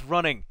what it's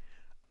running.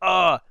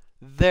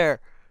 There,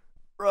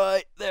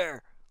 right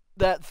there.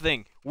 That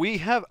thing.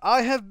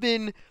 I have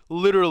been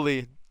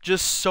literally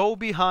just so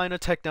behind a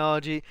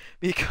technology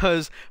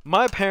because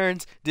my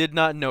parents did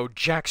not know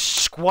jack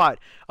squat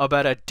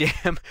about a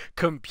damn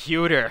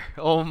computer.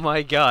 Oh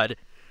my god.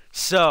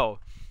 So,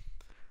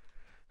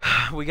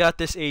 we got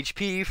this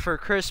HP for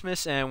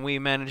Christmas and we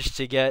managed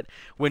to get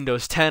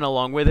Windows 10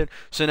 along with it.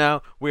 So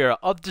now we are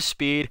up to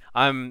speed.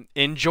 I'm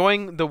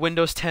enjoying the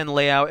Windows 10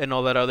 layout and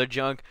all that other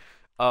junk.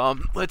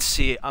 Let's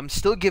see. I'm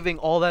still giving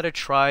all that a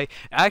try.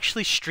 I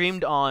actually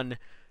streamed on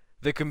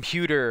the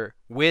computer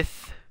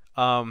with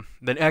the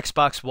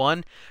Xbox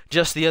One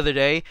just the other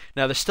day.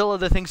 Now, there's still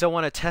other things I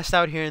want to test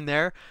out here and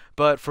there,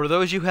 but for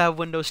those who have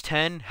Windows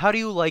 10, how do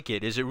you like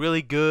it? Is it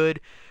really good?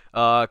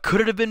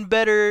 Could it have been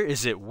better?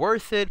 Is it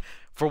worth it?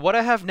 For what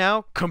I have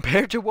now,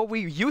 compared to what we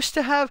used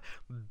to have,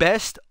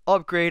 best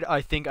upgrade I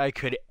think I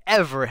could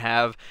ever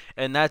have,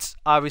 and that's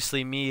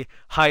obviously me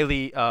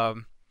highly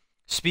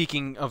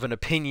speaking of an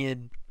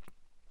opinion,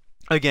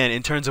 again,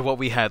 in terms of what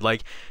we had.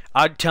 Like,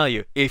 I'd tell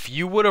you, if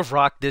you would have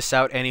rocked this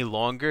out any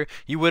longer,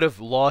 you would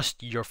have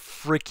lost your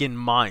freaking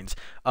minds.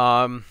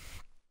 I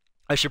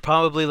should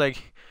probably,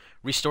 like,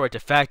 restore it to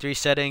factory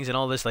settings and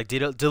all this, like,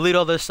 delete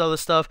all this other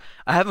stuff.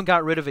 I haven't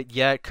got rid of it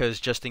yet,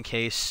 because just in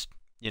case,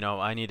 you know,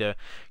 I need to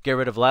get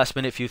rid of last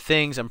minute few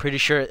things. I'm pretty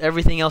sure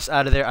everything else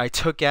out of there I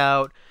took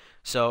out.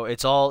 So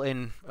it's all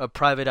in a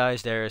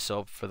privatized area.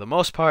 So for the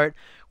most part,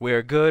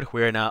 we're good.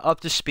 We're now up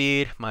to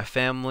speed. My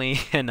family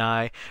and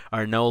I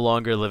are no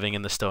longer living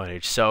in the Stone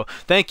Age. So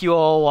thank you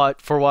all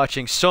for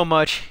watching so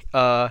much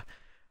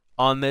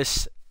on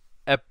this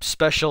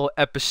special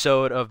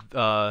episode of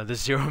the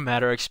Zero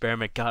Matter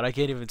Experiment. God, I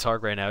can't even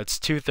talk right now. It's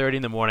 2:30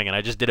 in the morning and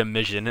I just did a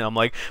mission. And I'm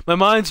like, my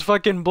mind's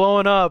fucking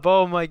blowing up.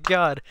 Oh my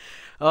god.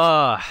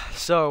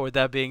 So with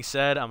that being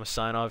said, I'm going to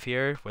sign off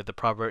here with the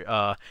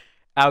proper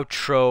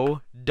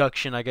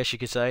outro-duction, I guess you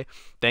could say.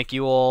 Thank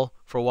you all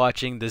for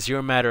watching the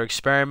Zero Matter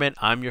Experiment.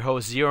 I'm your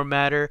host, Zero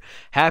Matter.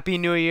 Happy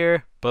New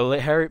Year.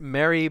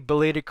 Merry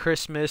belated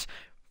Christmas.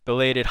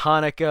 belated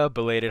Hanukkah,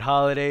 belated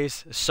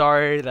holidays.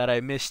 Sorry that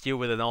I missed you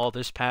within all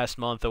this past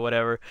month or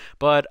whatever,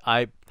 but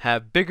I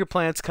have bigger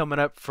plans coming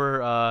up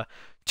for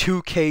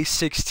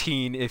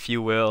 2K16, if you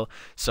will.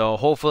 So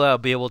hopefully I'll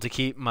be able to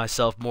keep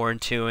myself more in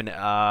tune.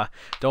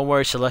 Don't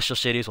worry, Celestial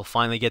Shades will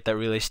finally get that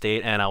release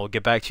date, and I will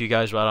get back to you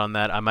guys right on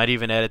that. I might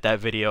even edit that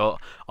video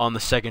on the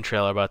second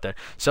trailer about that.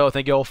 So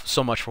thank you all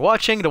so much for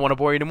watching. Don't want to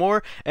bore you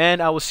anymore,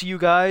 and I will see you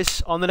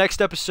guys on the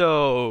next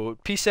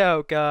episode. Peace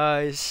out,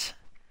 guys.